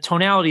the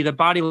tonality, the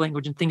body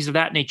language, and things of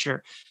that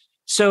nature.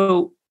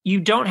 So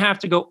you don't have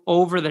to go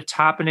over the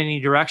top in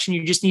any direction.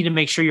 You just need to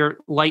make sure you're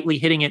lightly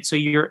hitting it so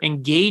you're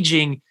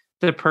engaging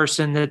the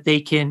person that they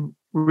can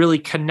really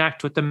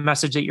connect with the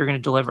message that you're going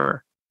to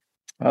deliver.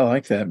 I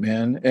like that,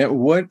 man.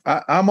 And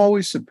I'm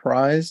always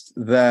surprised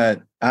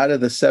that out of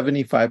the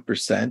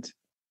 75%,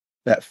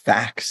 that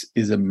facts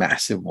is a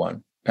massive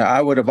one.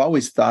 I would have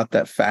always thought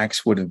that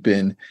facts would have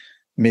been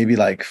maybe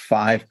like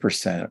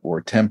 5%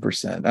 or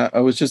 10%. I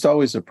was just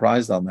always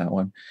surprised on that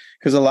one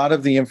because a lot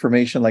of the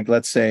information, like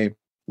let's say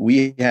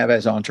we have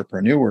as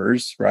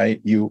entrepreneurs, right?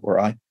 You or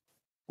I,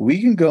 we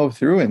can go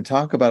through and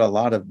talk about a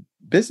lot of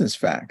business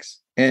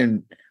facts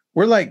and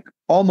we're like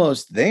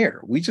almost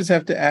there. We just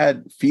have to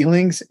add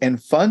feelings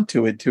and fun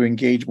to it to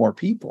engage more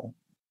people,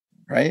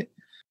 right?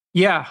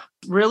 Yeah,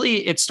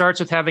 really, it starts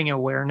with having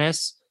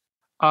awareness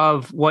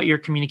of what your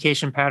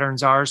communication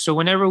patterns are. So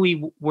whenever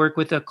we work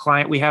with a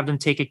client, we have them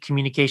take a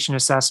communication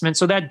assessment.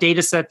 So that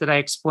data set that I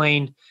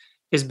explained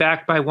is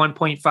backed by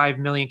 1.5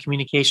 million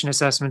communication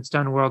assessments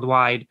done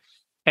worldwide,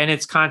 and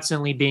it's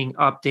constantly being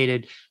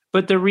updated.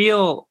 But the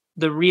real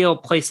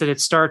place that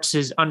it starts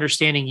is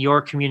understanding your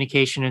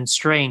communication and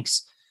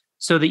strengths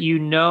so that you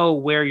know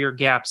where your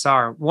gaps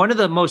are. One of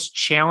the most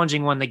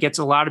challenging one that gets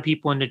a lot of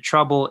people into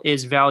trouble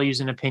is values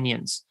and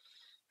opinions,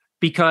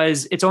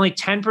 because it's only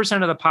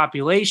 10% of the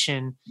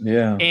population.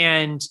 Yeah.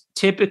 And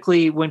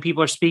typically when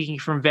people are speaking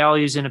from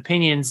values and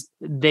opinions,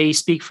 they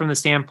speak from the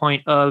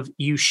standpoint of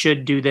you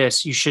should do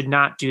this, you should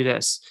not do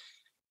this,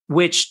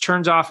 which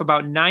turns off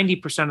about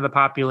 90% of the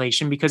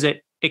population because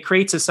it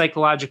creates a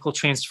psychological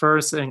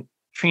transference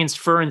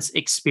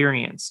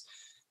experience.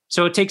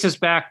 So it takes us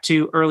back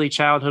to early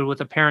childhood with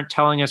a parent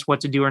telling us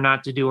what to do or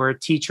not to do, or a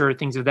teacher, or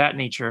things of that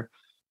nature.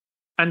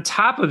 On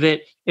top of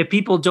it, if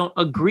people don't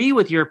agree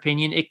with your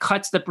opinion, it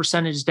cuts the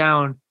percentage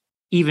down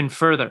even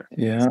further.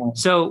 Yeah.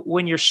 So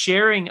when you're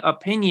sharing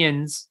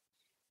opinions,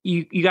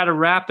 you got to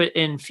wrap it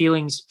in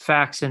feelings,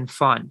 facts, and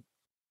fun.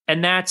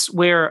 And that's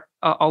where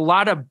a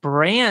lot of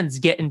brands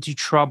get into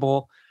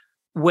trouble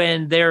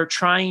when they're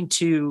trying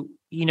to,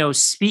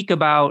 speak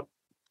about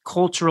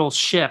cultural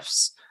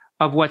shifts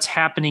of what's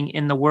happening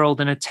in the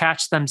world and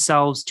attach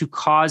themselves to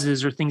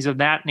causes or things of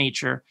that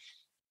nature.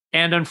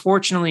 And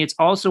unfortunately, it's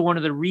also one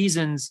of the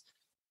reasons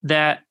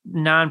that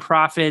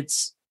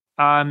nonprofits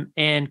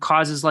and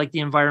causes like the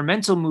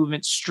environmental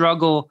movement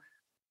struggle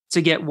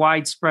to get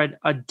widespread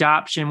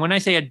adoption. When I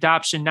say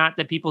adoption, not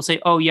that people say,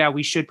 oh, yeah,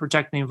 we should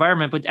protect the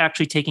environment, but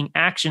actually taking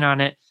action on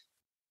it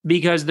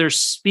because they're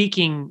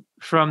speaking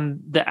from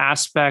the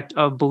aspect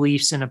of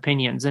beliefs and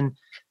opinions. And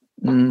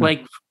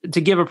like to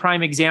give a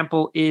prime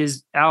example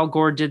is Al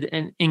Gore did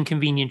an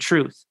Inconvenient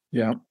Truth.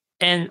 Yeah.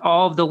 And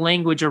all of the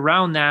language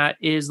around that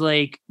is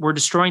like, we're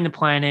destroying the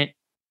planet.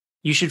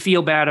 You should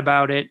feel bad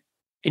about it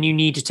and you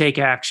need to take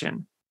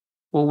action.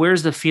 Well,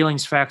 where's the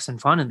feelings, facts, and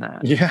fun in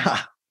that? Yeah.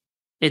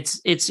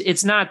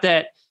 It's not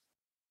that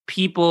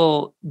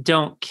people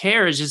don't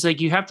care. It's just like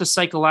you have to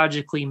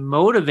psychologically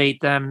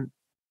motivate them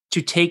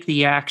to take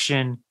the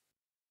action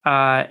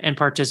and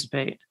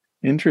participate.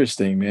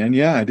 Interesting, man.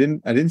 Yeah, I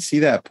didn't see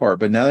that part,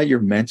 but now that you're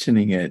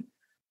mentioning it,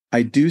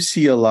 I do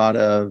see a lot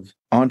of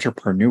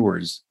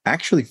entrepreneurs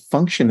actually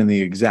function in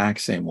the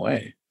exact same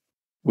way,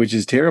 which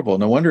is terrible.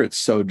 No wonder it's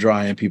so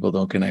dry and people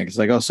don't connect. It's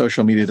like, oh,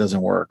 social media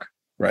doesn't work,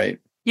 right?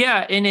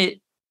 Yeah, and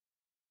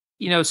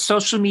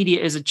social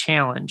media is a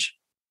challenge,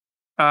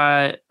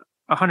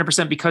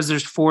 100% because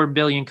there's 4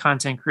 billion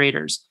content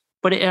creators,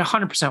 but it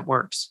 100%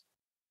 works.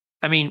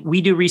 I mean,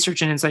 we do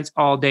research and insights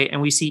all day,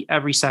 and we see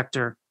every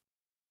sector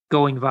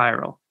going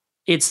viral.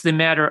 It's the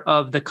matter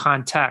of the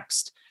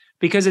context,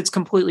 because it's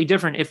completely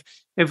different.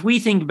 If we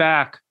think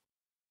back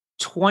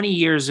 20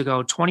 years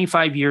ago,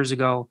 25 years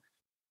ago,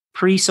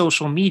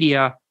 pre-social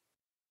media,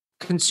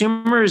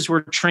 consumers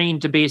were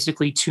trained to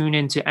basically tune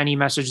into any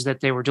message that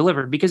they were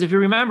delivered. Because if you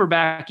remember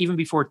back, even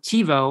before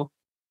TiVo,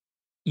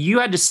 you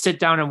had to sit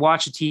down and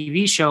watch a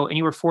TV show and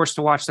you were forced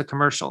to watch the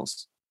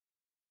commercials.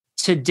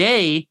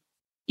 Today,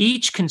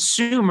 each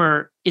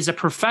consumer is a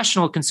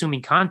professional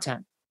consuming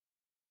content.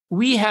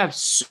 We have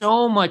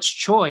so much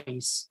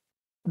choice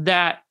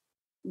that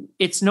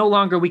it's no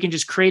longer we can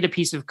just create a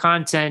piece of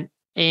content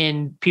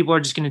and people are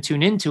just going to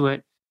tune into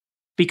it,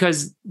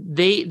 because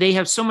they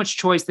have so much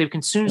choice. They've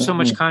consumed so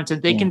much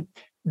content.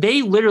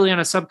 They literally on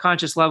a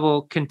subconscious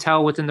level can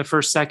tell within the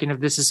first second if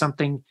this is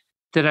something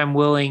that I'm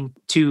willing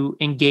to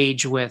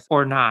engage with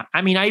or not.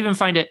 I mean, I even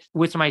find it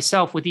with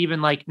myself with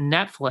even like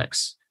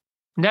Netflix.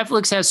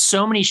 Netflix has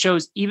so many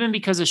shows, even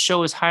because a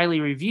show is highly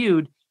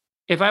reviewed.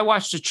 If I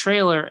watched a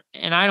trailer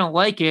and I don't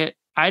like it,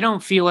 I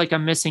don't feel like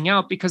I'm missing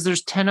out because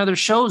there's 10 other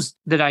shows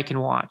that I can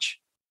watch.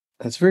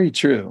 That's very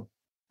true.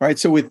 All right.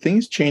 So with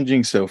things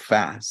changing so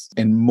fast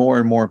and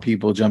more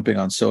people jumping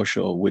on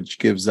social, which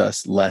gives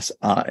us less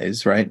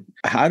eyes, right?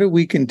 How do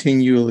we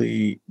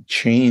continually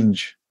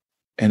change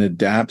and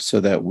adapt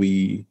so that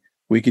we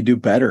could do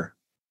better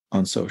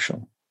on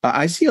social?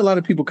 I see a lot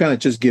of people kind of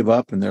just give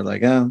up and they're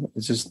like, oh,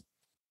 it's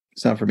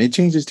not for me. It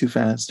changes too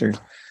fast, or,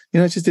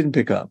 it just didn't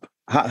pick up.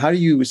 How do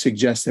you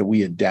suggest that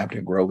we adapt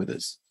and grow with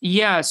this?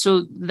 Yeah,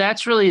 so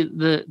that's really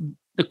the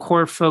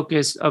core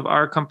focus of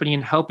our company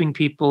and helping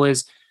people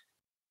is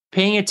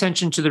paying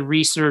attention to the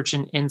research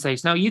and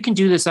insights. Now, you can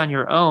do this on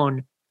your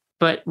own,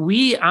 but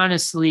we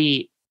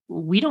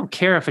don't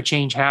care if a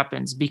change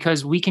happens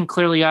because we can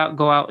clearly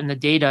go out in the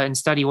data and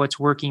study what's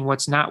working,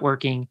 what's not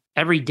working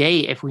every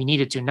day if we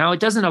needed to. Now, it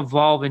doesn't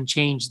evolve and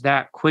change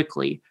that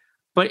quickly,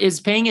 but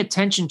is paying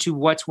attention to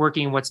what's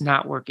working and what's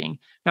not working.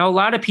 Now, a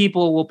lot of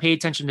people will pay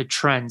attention to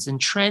trends, and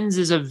trends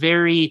is a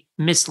very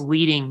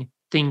misleading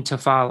thing to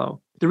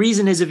follow. The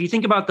reason is, if you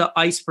think about the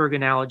iceberg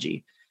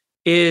analogy,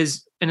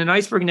 is in an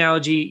iceberg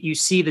analogy, you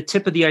see the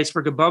tip of the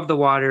iceberg above the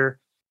water,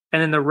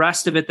 and then the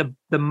rest of it,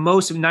 the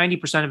most of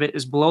 90% of it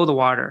is below the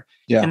water.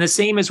 Yeah. And the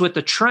same is with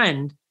the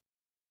trend.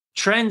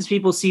 Trends,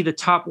 people see the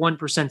top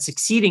 1%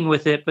 succeeding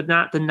with it, but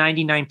not the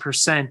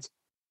 99%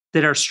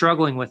 that are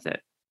struggling with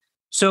it.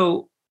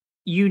 So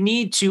you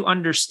need to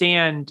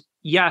understand,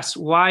 yes,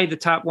 why the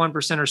top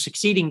 1% are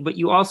succeeding, but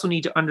you also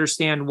need to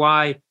understand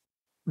why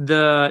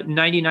the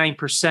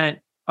 99%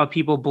 of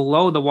people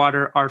below the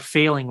water are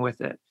failing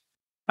with it.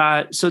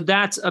 So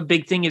that's a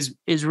big thing,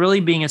 is really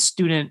being a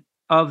student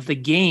of the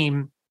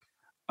game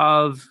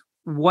of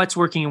what's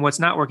working and what's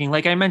not working.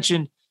 Like I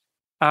mentioned,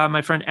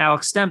 my friend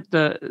Alex Stemp,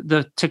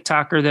 the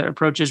TikToker that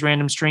approaches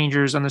random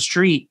strangers on the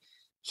street,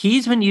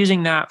 he's been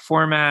using that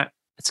format.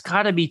 It's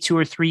got to be 2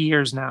 or 3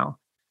 years now.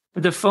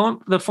 But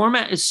the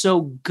format is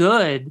so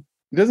good.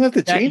 He doesn't have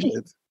to change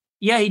it.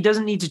 Yeah, he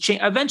doesn't need to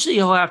change. Eventually,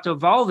 he'll have to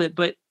evolve it,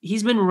 but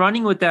he's been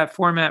running with that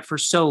format for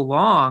so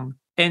long.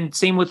 And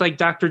same with like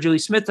Dr. Julie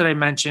Smith that I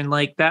mentioned,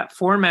 like that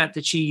format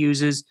that she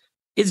uses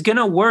is going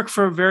to work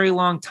for a very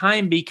long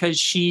time because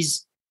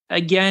she's,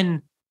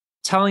 again,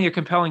 telling a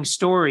compelling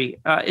story.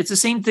 It's the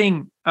same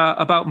thing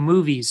about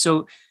movies.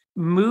 So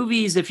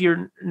movies, if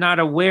you're not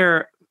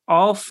aware,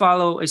 all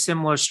follow a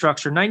similar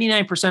structure.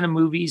 99% of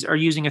movies are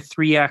using a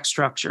 3-act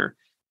structure.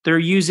 They're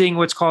using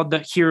what's called the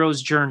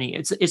hero's journey.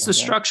 It's the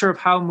structure of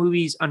how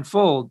movies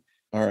unfold.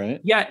 All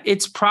right. Yeah,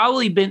 it's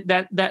probably been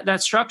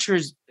that structure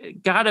has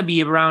got to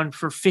be around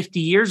for 50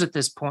 years at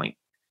this point.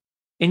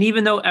 And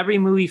even though every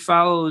movie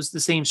follows the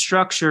same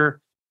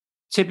structure,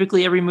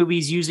 typically every movie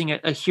is using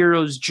a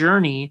hero's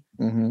journey,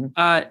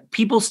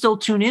 people still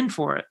tune in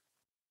for it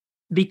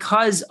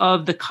because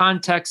of the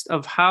context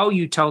of how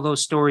you tell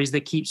those stories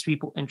that keeps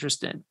people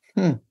interested.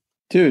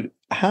 Dude,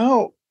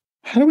 how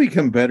do we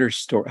become better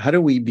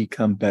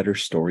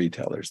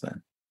storytellers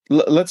then?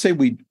 Let's say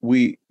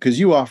we because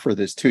you offer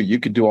this too. You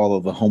could do all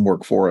of the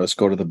homework for us,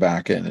 go to the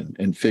back end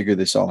and figure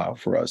this all out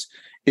for us.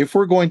 If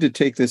we're going to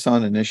take this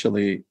on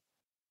initially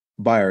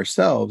by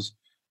ourselves,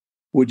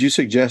 would you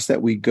suggest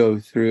that we go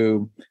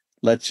through,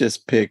 let's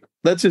just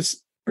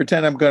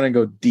pretend I'm going to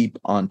go deep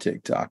on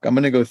TikTok. I'm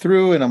going to go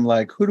through and I'm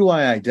like, who do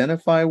I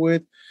identify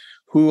with?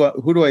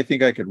 Who do I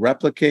think I could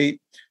replicate?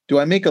 Do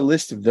I make a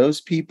list of those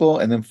people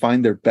and then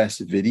find their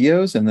best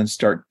videos and then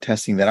start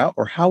testing that out?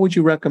 Or how would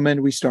you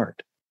recommend we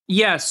start?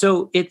 Yeah.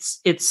 So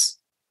it's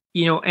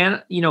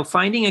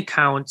finding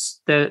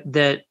accounts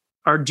that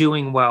are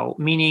doing well,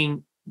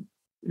 meaning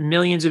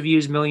millions of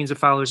views, millions of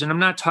followers. And I'm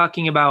not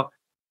talking about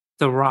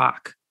The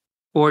Rock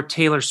or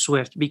Taylor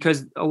Swift,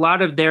 because a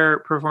lot of their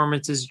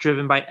performance is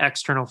driven by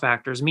external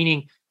factors,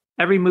 meaning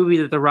every movie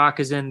that The Rock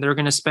is in, they're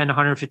going to spend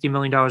 $150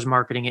 million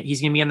marketing it.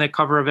 He's going to be on the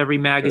cover of every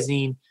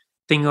magazine,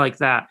 thing like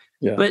that.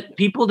 Yeah. But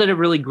people that have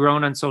really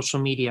grown on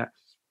social media,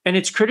 and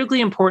it's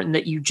critically important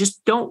that you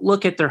just don't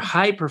look at their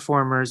high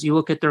performers, you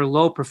look at their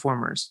low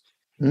performers.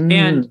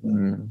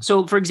 And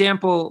so, for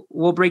example,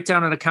 we'll break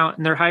down an account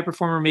and their high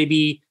performer may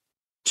be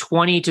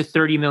 20 to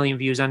 30 million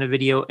views on a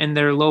video, and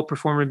their low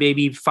performer may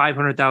be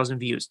 500,000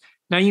 views.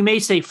 Now, you may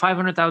say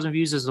 500,000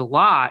 views is a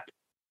lot,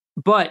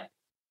 but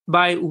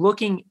by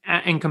looking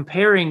at and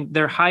comparing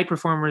their high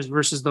performers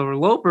versus their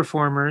low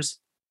performers,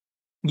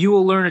 you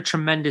will learn a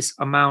tremendous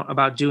amount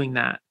about doing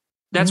that.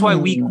 That's why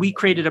we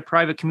created a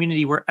private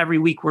community where every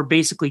week we're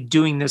basically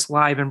doing this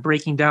live and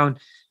breaking down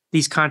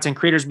these content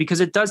creators,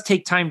 because it does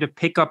take time to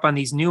pick up on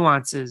these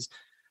nuances.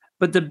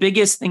 But the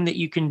biggest thing that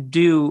you can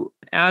do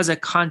as a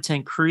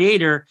content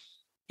creator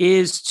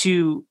is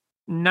to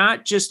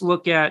not just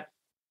look at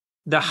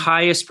the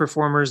highest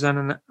performers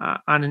on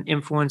an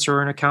influencer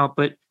or an account,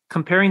 but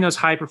comparing those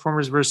high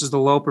performers versus the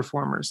low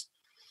performers.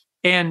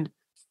 And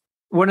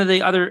one of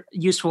the other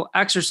useful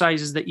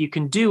exercises that you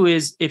can do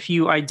is, if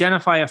you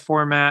identify a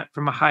format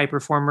from a high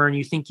performer and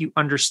you think you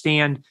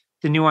understand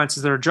the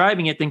nuances that are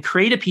driving it, then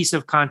create a piece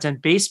of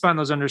content based on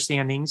those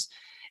understandings.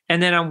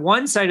 And then on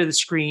one side of the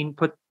screen,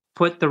 put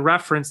the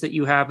reference that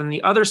you have, and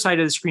the other side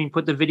of the screen,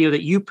 put the video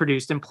that you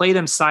produced, and play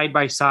them side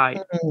by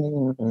side.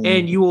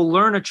 And you will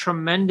learn a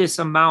tremendous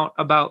amount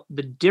about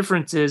the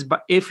differences,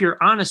 but if you're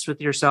honest with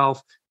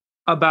yourself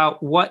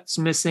about what's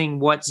missing,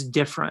 what's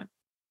different.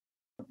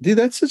 Dude,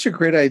 that's such a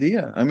great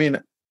idea. I mean,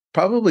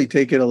 probably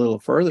take it a little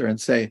further and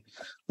say,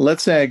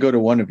 let's say I go to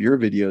one of your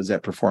videos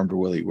that performed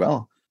really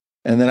well.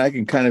 And then I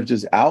can kind of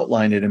just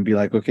outline it and be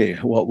like, okay,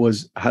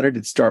 how did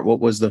it start? What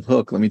was the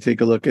hook? Let me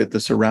take a look at the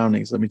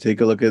surroundings. Let me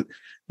take a look at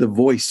the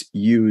voice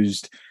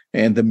used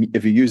and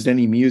if you used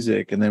any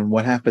music, and then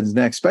what happens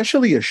next,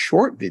 especially a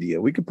short video.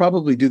 We could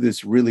probably do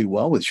this really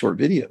well with short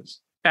videos.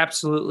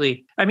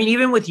 Absolutely. I mean,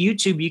 even with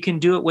YouTube, you can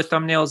do it with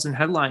thumbnails and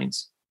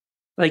headlines.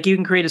 Like, you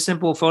can create a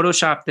simple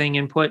Photoshop thing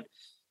and put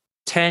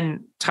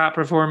 10 top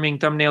performing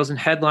thumbnails and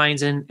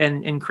headlines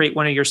and create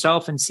one of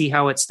yourself and see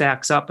how it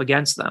stacks up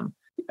against them.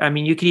 I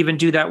mean, you could even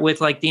do that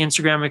with like the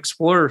Instagram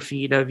Explorer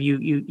feed of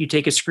you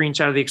take a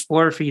screenshot of the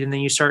Explorer feed and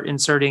then you start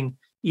inserting,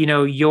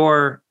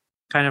 your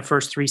kind of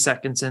first 3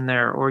 seconds in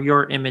there or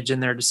your image in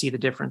there to see the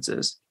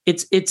differences.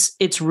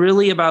 It's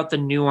really about the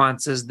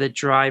nuances that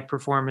drive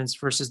performance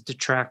versus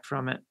detract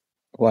from it.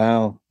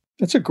 Wow.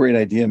 That's a great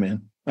idea,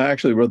 man. I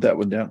actually wrote that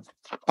one down.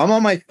 I'm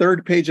on my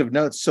 3rd page of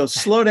notes, so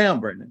slow down,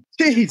 Brendan.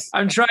 Jeez.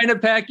 I'm trying to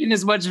pack in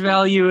as much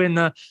value in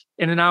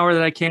an hour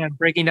that I can,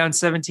 breaking down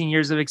 17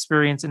 years of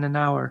experience in an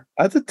hour.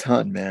 That's a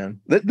ton, man.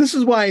 This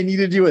is why I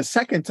needed you a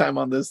second time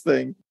on this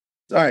thing.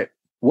 All right.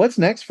 What's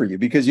next for you?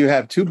 Because you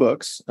have 2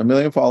 books, 1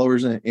 million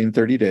followers in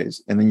 30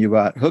 days, and then you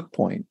got Hook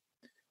Point.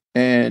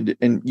 And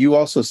you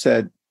also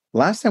said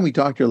last time we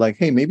talked, you're like,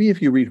 hey, maybe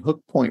if you read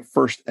Hook Point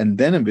first and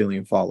then 1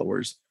 million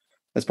followers,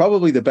 that's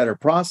probably the better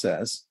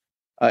process.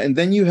 And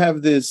then you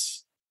have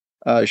this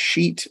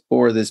sheet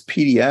or this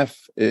PDF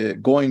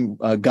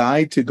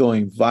guide to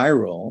going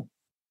viral.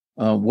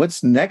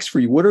 What's next for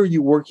you? What are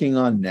you working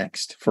on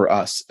next for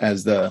us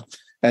as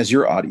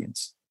your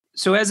audience?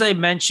 So as I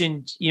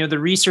mentioned, the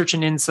research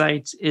and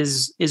insights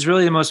is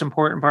really the most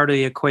important part of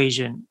the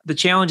equation. The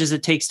challenge is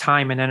it takes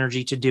time and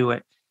energy to do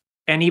it.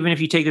 And even if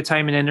you take the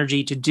time and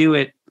energy to do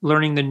it,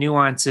 learning the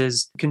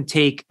nuances can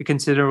take a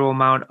considerable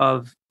amount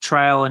of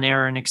trial and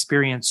error and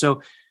experience.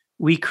 So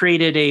we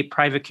created a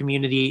private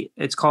community.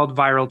 It's called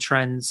Viral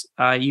Trends.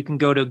 You can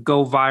go to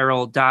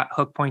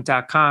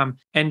goviral.hookpoint.com.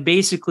 And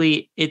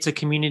basically, it's a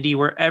community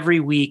where every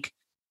week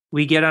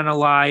we get on a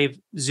live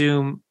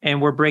Zoom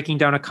and we're breaking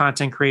down a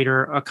content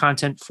creator, a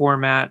content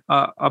format,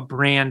 a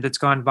brand that's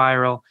gone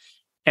viral.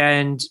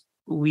 And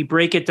we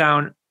break it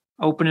down,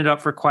 open it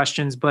up for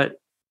questions, but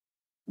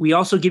we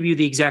also give you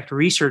the exact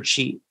research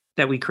sheet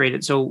that we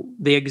created. So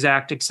the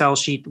exact Excel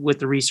sheet with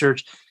the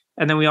research.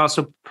 And then we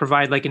also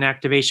provide like an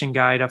activation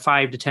guide, a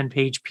 5 to 10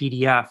 page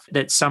PDF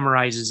that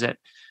summarizes it.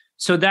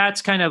 So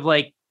that's kind of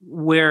like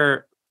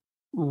where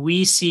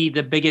we see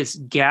the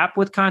biggest gap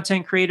with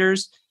content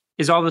creators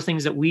is all the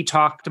things that we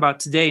talked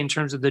about today in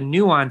terms of the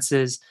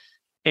nuances.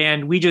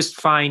 And we just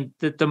find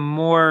that the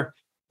more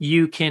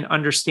you can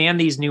understand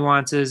these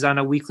nuances on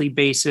a weekly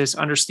basis,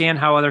 understand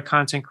how other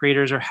content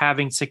creators are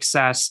having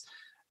success,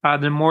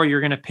 the more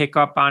you're going to pick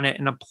up on it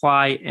and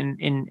apply and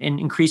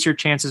increase your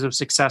chances of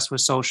success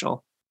with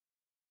social.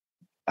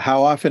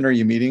 How often are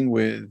you meeting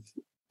with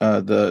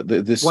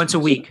this? Once a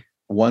week.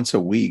 Once a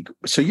week.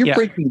 So you're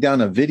breaking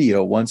down a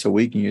video once a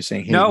week and you're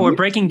saying, hey, no, we're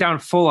breaking down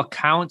full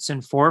accounts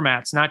and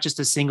formats, not just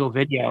a single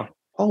video.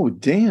 Oh,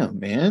 damn,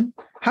 man.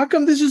 How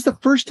come this is the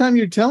first time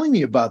you're telling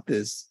me about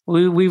this?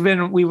 We've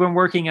been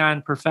working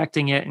on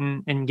perfecting it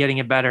and getting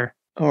it better.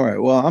 All right.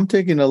 Well, I'm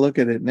taking a look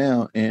at it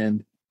now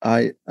and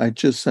I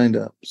just signed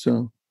up.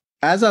 So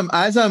as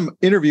I'm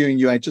interviewing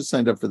you, I just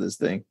signed up for this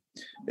thing.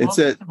 It's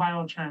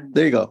Viral Trends.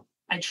 There you go.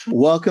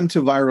 Welcome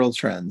to Viral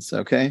Trends.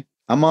 Okay.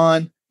 I'm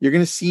on. You're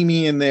going to see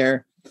me in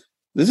there.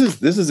 This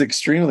is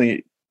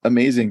extremely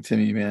amazing to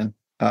me, man.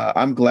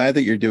 I'm glad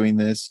that you're doing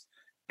this.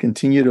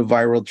 Continue to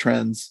Viral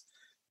Trends.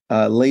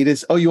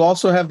 Latest. Oh, you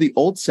also have the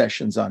old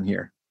sessions on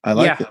here. I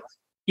like it.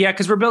 Yeah,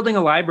 because we're building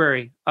a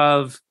library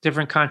of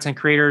different content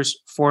creators,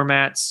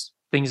 formats,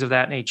 things of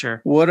that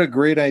nature. What a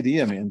great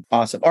idea, man.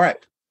 Awesome. All right.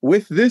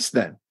 With this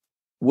then,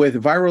 with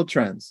Viral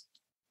Trends,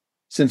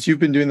 since you've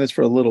been doing this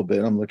for a little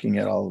bit, I'm looking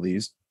at all of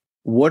these.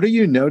 What are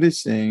you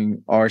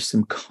noticing are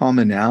some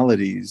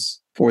commonalities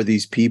for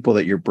these people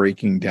that you're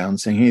breaking down,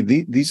 saying, hey,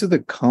 these are the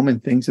common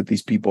things that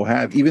these people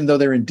have, even though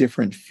they're in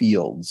different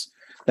fields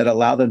that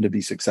allow them to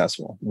be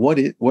successful? What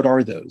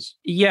are those?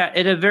 Yeah,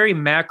 at a very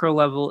macro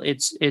level,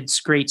 it's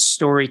great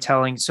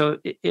storytelling. So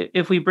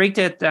if we break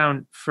that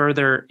down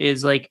further,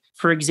 is like,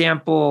 for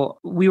example,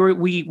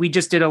 we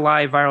just did a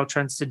live Viral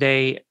Trends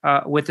today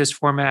with this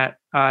format,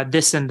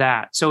 This and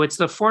That. So it's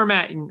the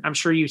format, and I'm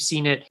sure you've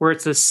seen it, where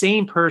it's the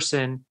same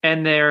person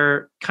and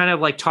they're kind of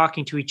like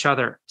talking to each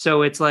other.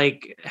 So it's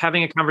like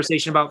having a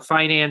conversation about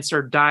finance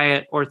or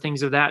diet or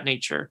things of that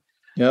nature.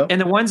 Yep.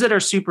 And the ones that are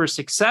super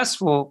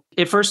successful,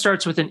 it first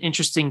starts with an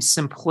interesting,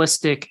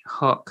 simplistic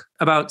hook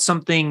about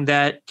something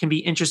that can be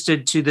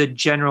interested to the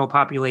general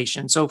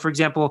population. So, for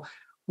example,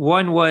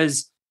 one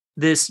was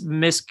this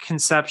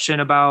misconception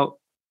about,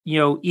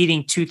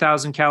 eating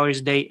 2,000 calories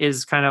a day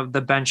is kind of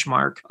the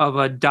benchmark of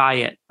a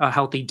diet, a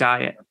healthy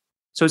diet.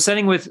 So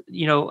setting with,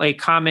 a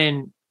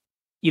common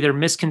either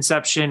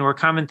misconception or a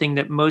common thing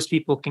that most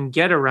people can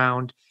get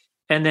around,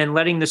 and then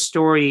letting the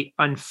story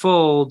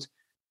unfold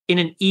in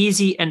an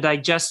easy and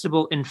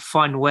digestible and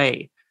fun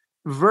way,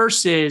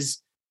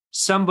 versus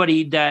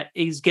somebody that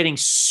is getting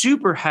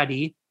super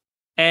heady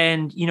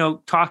and,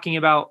 talking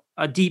about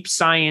a deep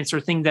science or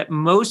thing that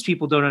most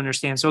people don't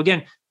understand. So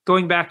again,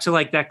 going back to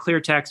like that clear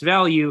tax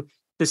value,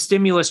 the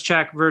stimulus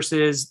check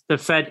versus the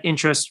Fed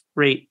interest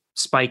rate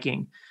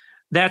spiking.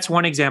 That's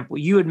one example.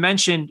 You had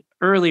mentioned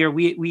earlier,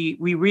 we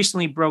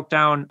recently broke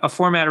down a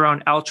format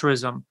around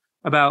altruism,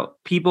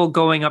 about people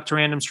going up to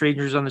random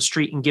strangers on the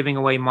street and giving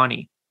away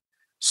money.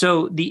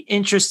 So the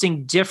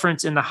interesting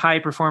difference in the high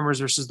performers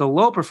versus the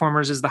low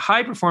performers is the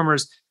high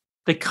performers,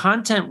 the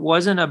content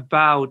wasn't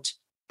about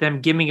them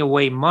giving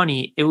away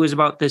money. It was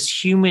about this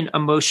human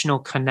emotional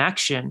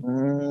connection,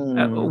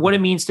 what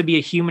it means to be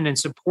a human and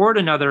support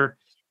another,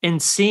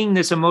 and seeing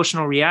this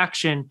emotional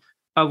reaction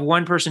of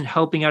one person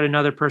helping out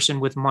another person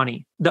with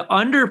money. The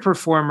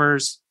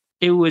underperformers,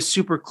 it was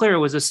super clear. It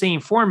was the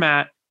same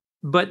format,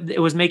 but it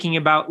was making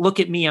about, look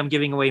at me, I'm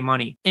giving away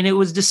money. And it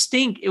was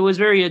distinct. It was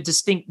very a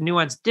distinct,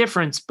 nuanced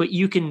difference. But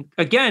you can,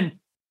 again,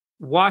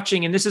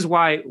 watching, and this is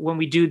why when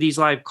we do these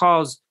live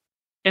calls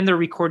and they're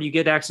recorded, you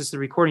get access to the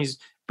recordings,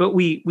 but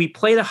we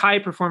play the high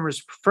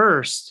performers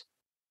first,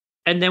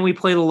 and then we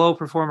play the low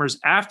performers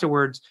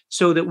afterwards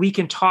so that we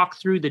can talk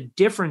through the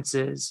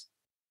differences.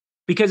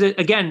 Because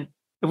again,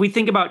 if we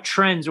think about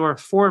trends or a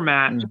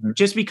format,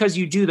 just because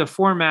you do the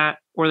format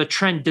or the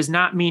trend does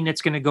not mean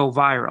it's going to go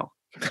viral.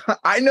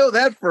 I know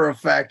that for a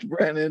fact,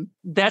 Brandon.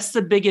 That's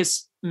the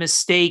biggest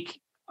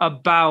mistake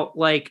about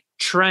like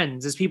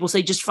trends, is people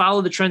say, just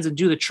follow the trends and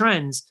do the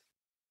trends.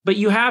 But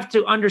you have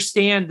to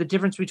understand the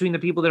difference between the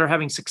people that are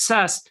having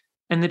success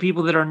and the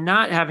people that are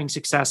not having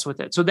success with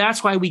it. So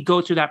that's why we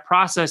go through that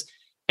process.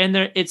 And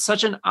it's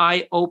such an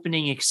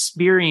eye-opening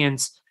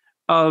experience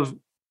of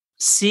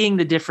seeing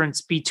the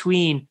difference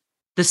between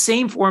the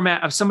same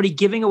format of somebody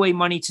giving away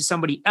money to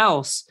somebody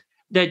else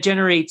that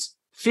generates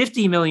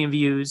 50 million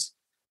views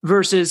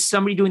versus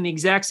somebody doing the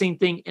exact same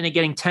thing and it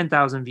getting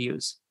 10,000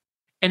 views.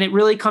 And it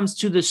really comes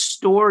to the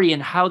story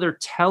and how they're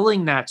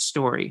telling that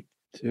story.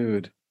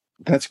 Dude,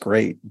 that's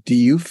great. Do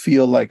you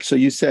feel like, so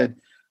you said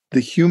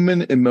the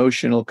human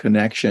emotional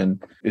connection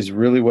is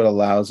really what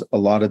allows a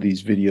lot of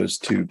these videos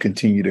to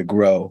continue to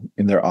grow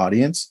in their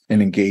audience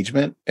and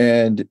engagement.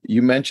 And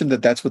you mentioned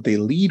that that's what they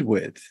lead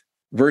with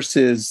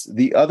versus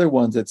the other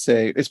ones that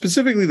say,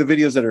 specifically the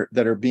videos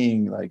that are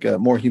being like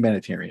more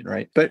humanitarian,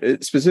 right?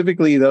 But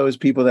specifically those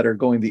people that are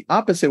going the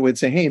opposite would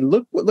say, hey,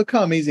 look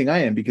how amazing I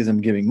am because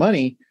I'm giving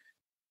money.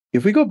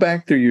 If we go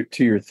back to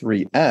your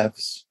 3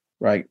 F's,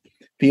 right?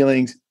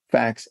 Feelings,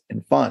 facts,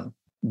 and fun.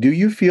 Do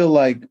you feel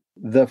like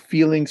the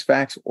feelings,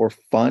 facts, or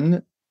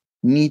fun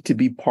need to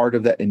be part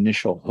of that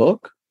initial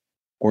hook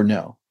or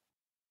no?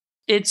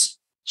 It's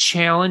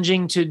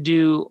challenging to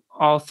do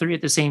all 3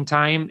 at the same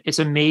time. It's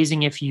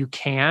amazing if you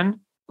can.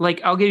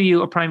 Like, I'll give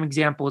you a prime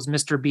example is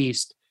Mr.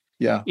 Beast.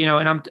 Yeah. You know,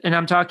 and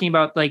I'm talking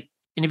about like,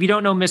 and if you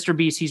don't know Mr.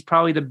 Beast, he's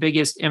probably the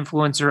biggest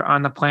influencer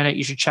on the planet.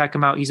 You should check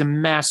him out. He's a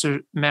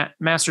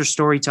master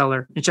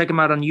storyteller, and check him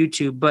out on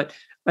YouTube. But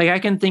like, I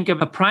can think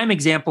of a prime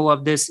example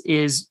of this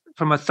is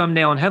from a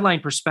thumbnail and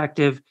headline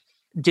perspective,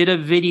 did a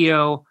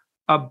video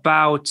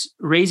about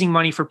raising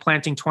money for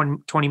planting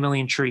 20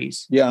 million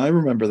trees. Yeah, I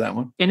remember that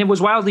one. And it was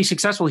wildly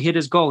successful. He hit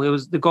his goal.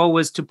 The goal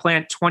was to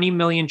plant 20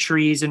 million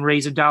trees and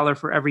raise $1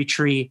 for every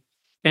tree,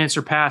 and it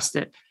surpassed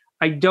it.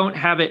 I don't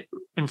have it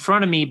in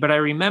front of me, but I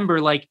remember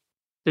like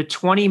the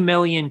 20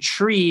 million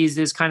trees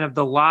is kind of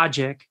the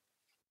logic.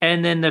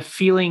 And then the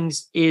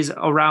feelings is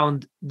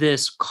around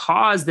this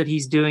cause that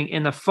he's doing.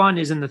 And the fun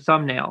is in the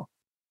thumbnail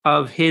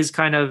of his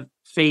kind of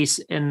face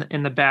in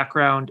the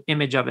background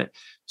image of it.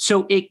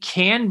 So it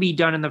can be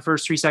done in the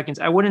first 3 seconds.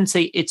 I wouldn't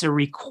say it's a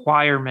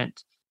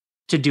requirement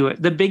to do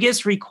it. The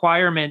biggest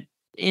requirement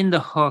in the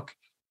hook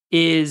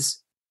is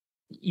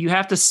you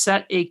have to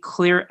set a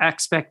clear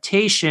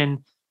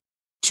expectation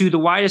to the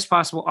widest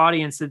possible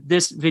audience that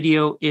this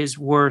video is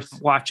worth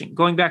watching.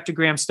 Going back to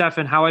Graham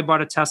Stephan, how I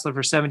bought a Tesla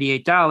for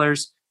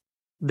 $78,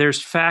 there's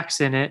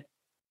facts in it.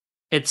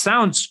 It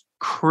sounds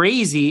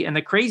crazy, and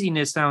the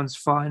craziness sounds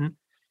fun.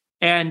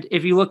 And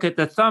if you look at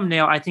the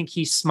thumbnail, I think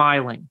he's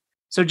smiling.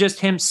 So just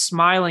him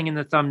smiling in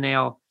the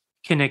thumbnail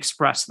can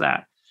express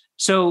that.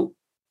 So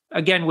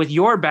again, with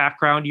your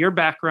background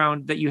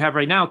that you have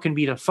right now can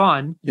be the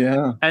fun.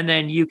 Yeah. And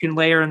then you can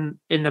layer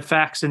in the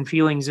facts and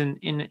feelings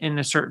in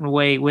a certain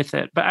way with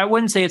it. But I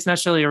wouldn't say it's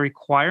necessarily a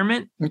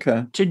requirement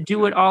to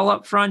do it all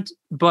up front,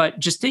 but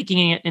just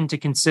taking it into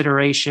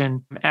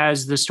consideration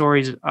as the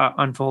story's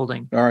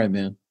unfolding. All right,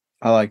 man.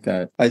 I like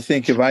that. I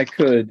think if I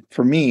could,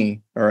 for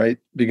me, all right,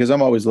 because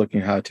I'm always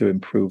looking how to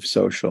improve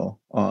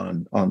social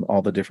on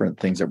all the different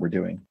things that we're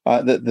doing.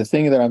 The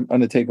thing that I'm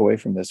going to take away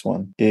from this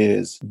one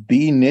is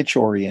be niche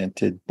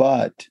oriented,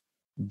 but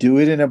do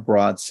it in a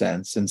broad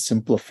sense and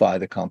simplify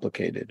the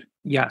complicated.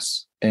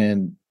 Yes.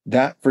 And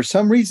that, for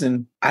some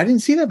reason, I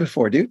didn't see that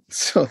before, dude.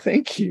 So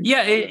thank you.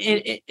 Yeah.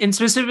 And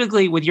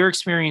specifically with your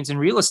experience in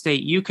real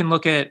estate, you can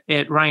look at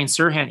Ryan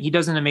Serhant. He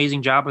does an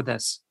amazing job with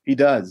this. He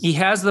does. He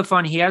has the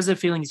fun. He has the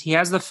feelings. He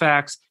has the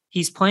facts.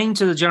 He's playing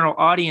to the general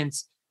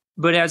audience,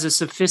 but as a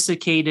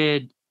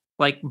sophisticated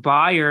like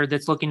buyer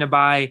that's looking to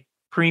buy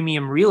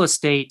premium real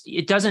estate,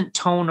 it doesn't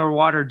tone or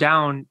water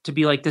down to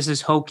be like, this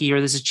is hokey or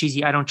this is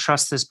cheesy. I don't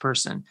trust this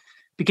person,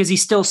 because he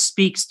still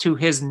speaks to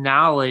his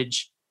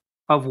knowledge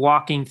of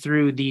walking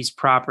through these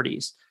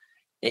properties.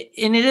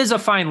 And it is a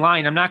fine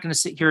line. I'm not going to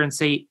sit here and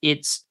say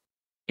it's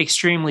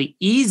extremely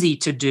easy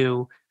to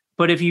do,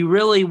 but if you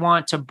really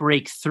want to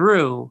break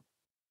through,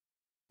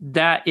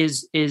 that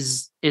is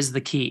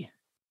the key.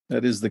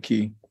 That is the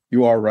key.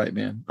 You are right,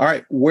 man. All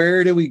right.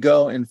 Where do we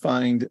go and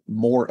find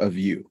more of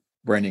you,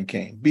 Brandon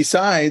Kane,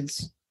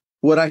 besides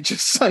what I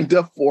just signed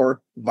up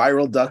for,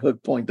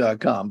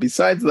 viral.hookpoint.com.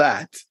 Besides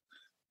that,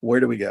 where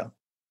do we go?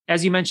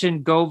 As you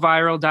mentioned,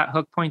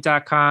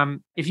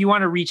 goviral.hookpoint.com. If you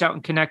want to reach out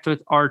and connect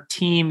with our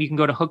team, you can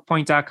go to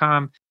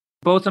hookpoint.com.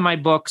 Both of my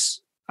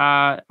books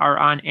are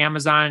on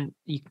Amazon.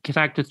 You can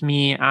connect with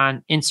me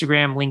on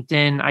Instagram,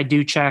 LinkedIn. I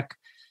do check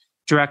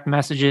direct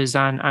messages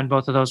on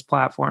both of those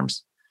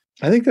platforms.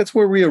 I think that's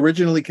where we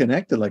originally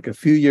connected, like a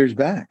few years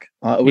back.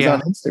 It was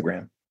on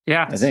Instagram.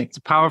 Yeah, I think it's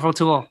a powerful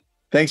tool.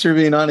 Thanks for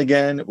being on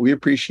again. We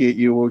appreciate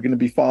you. We're going to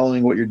be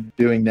following what you're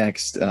doing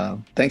next.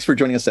 Thanks for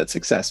joining us at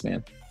Success,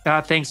 man.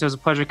 Thanks. It was a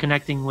pleasure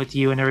connecting with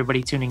you and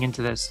everybody tuning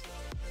into this.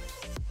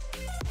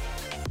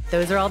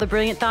 Those are all the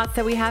brilliant thoughts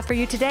that we have for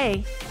you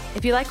today.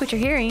 If you like what you're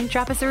hearing,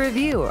 drop us a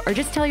review or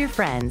just tell your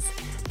friends.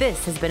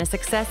 This has been a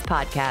Success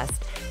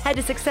Podcast. Head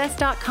to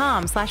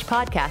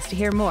success.com/podcast to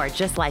hear more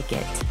just like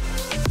it.